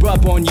dance, let me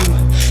rub on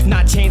you.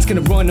 Not chance, gonna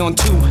run on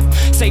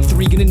 2. Save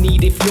 3, gonna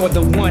need if you're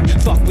the one.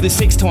 Fuck with a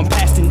 6 till I'm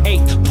past an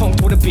 8.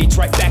 Punked with a bitch,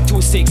 right back to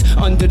a 6.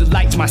 Under the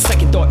lights, my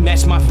second thought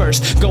matched my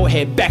first. Go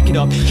ahead, back it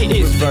up, hit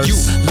it. If you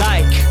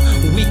like,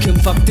 we can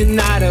fuck the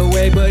night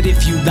away. But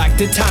if you like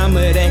the time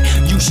of day,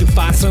 you should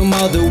find some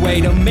other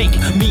way to make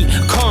me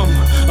come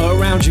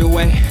around your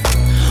way.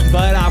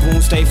 But I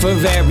won't stay for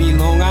very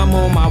long, I'm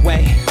on my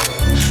way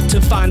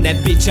to find that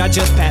bitch I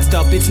just passed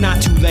up, it's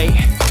not too late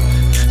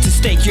to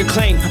stake your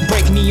claim,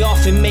 break me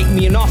off and make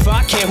me an offer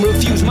I can't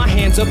refuse. My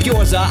hands up,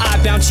 yours are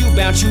I bounce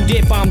you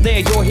dip, I'm there.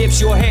 Your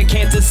hips, your hair,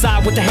 can't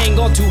decide what to hang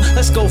on to.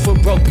 Let's go for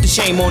broke, put the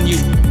shame on you.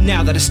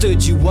 Now that I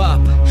stood you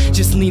up,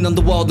 just lean on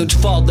the wall, don't you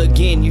fall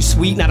again. You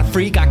sweet, not a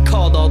freak, I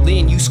called all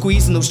in. You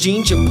squeezing those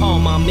jeans, your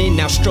palm I'm in.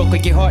 Now stroke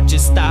like your heart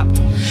just stopped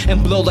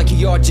and blow like your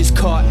yard just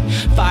caught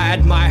fire. I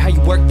admire how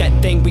you work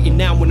that thing, but you're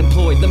now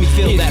unemployed. Let me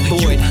feel that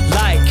void.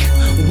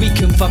 Like, we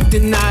can fuck the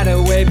night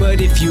away, but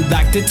if you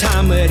like the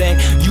time of day,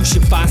 you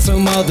should find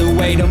some other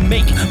way to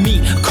make me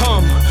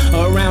come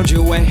around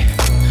your way.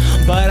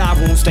 But I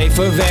won't stay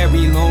for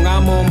very long,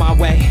 I'm on my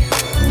way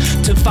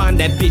to find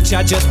that bitch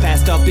I just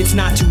passed up, it's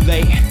not too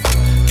late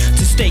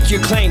to stake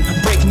your claim,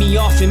 break me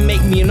off and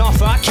make me an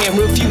offer I can't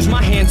refuse.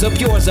 My hands up,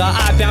 yours are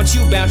I bounce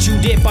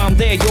you dip, I'm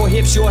there. Your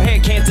hips, your hair,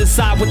 can't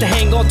decide what to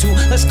hang on to.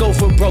 Let's go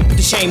for broke, put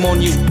the shame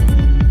on you.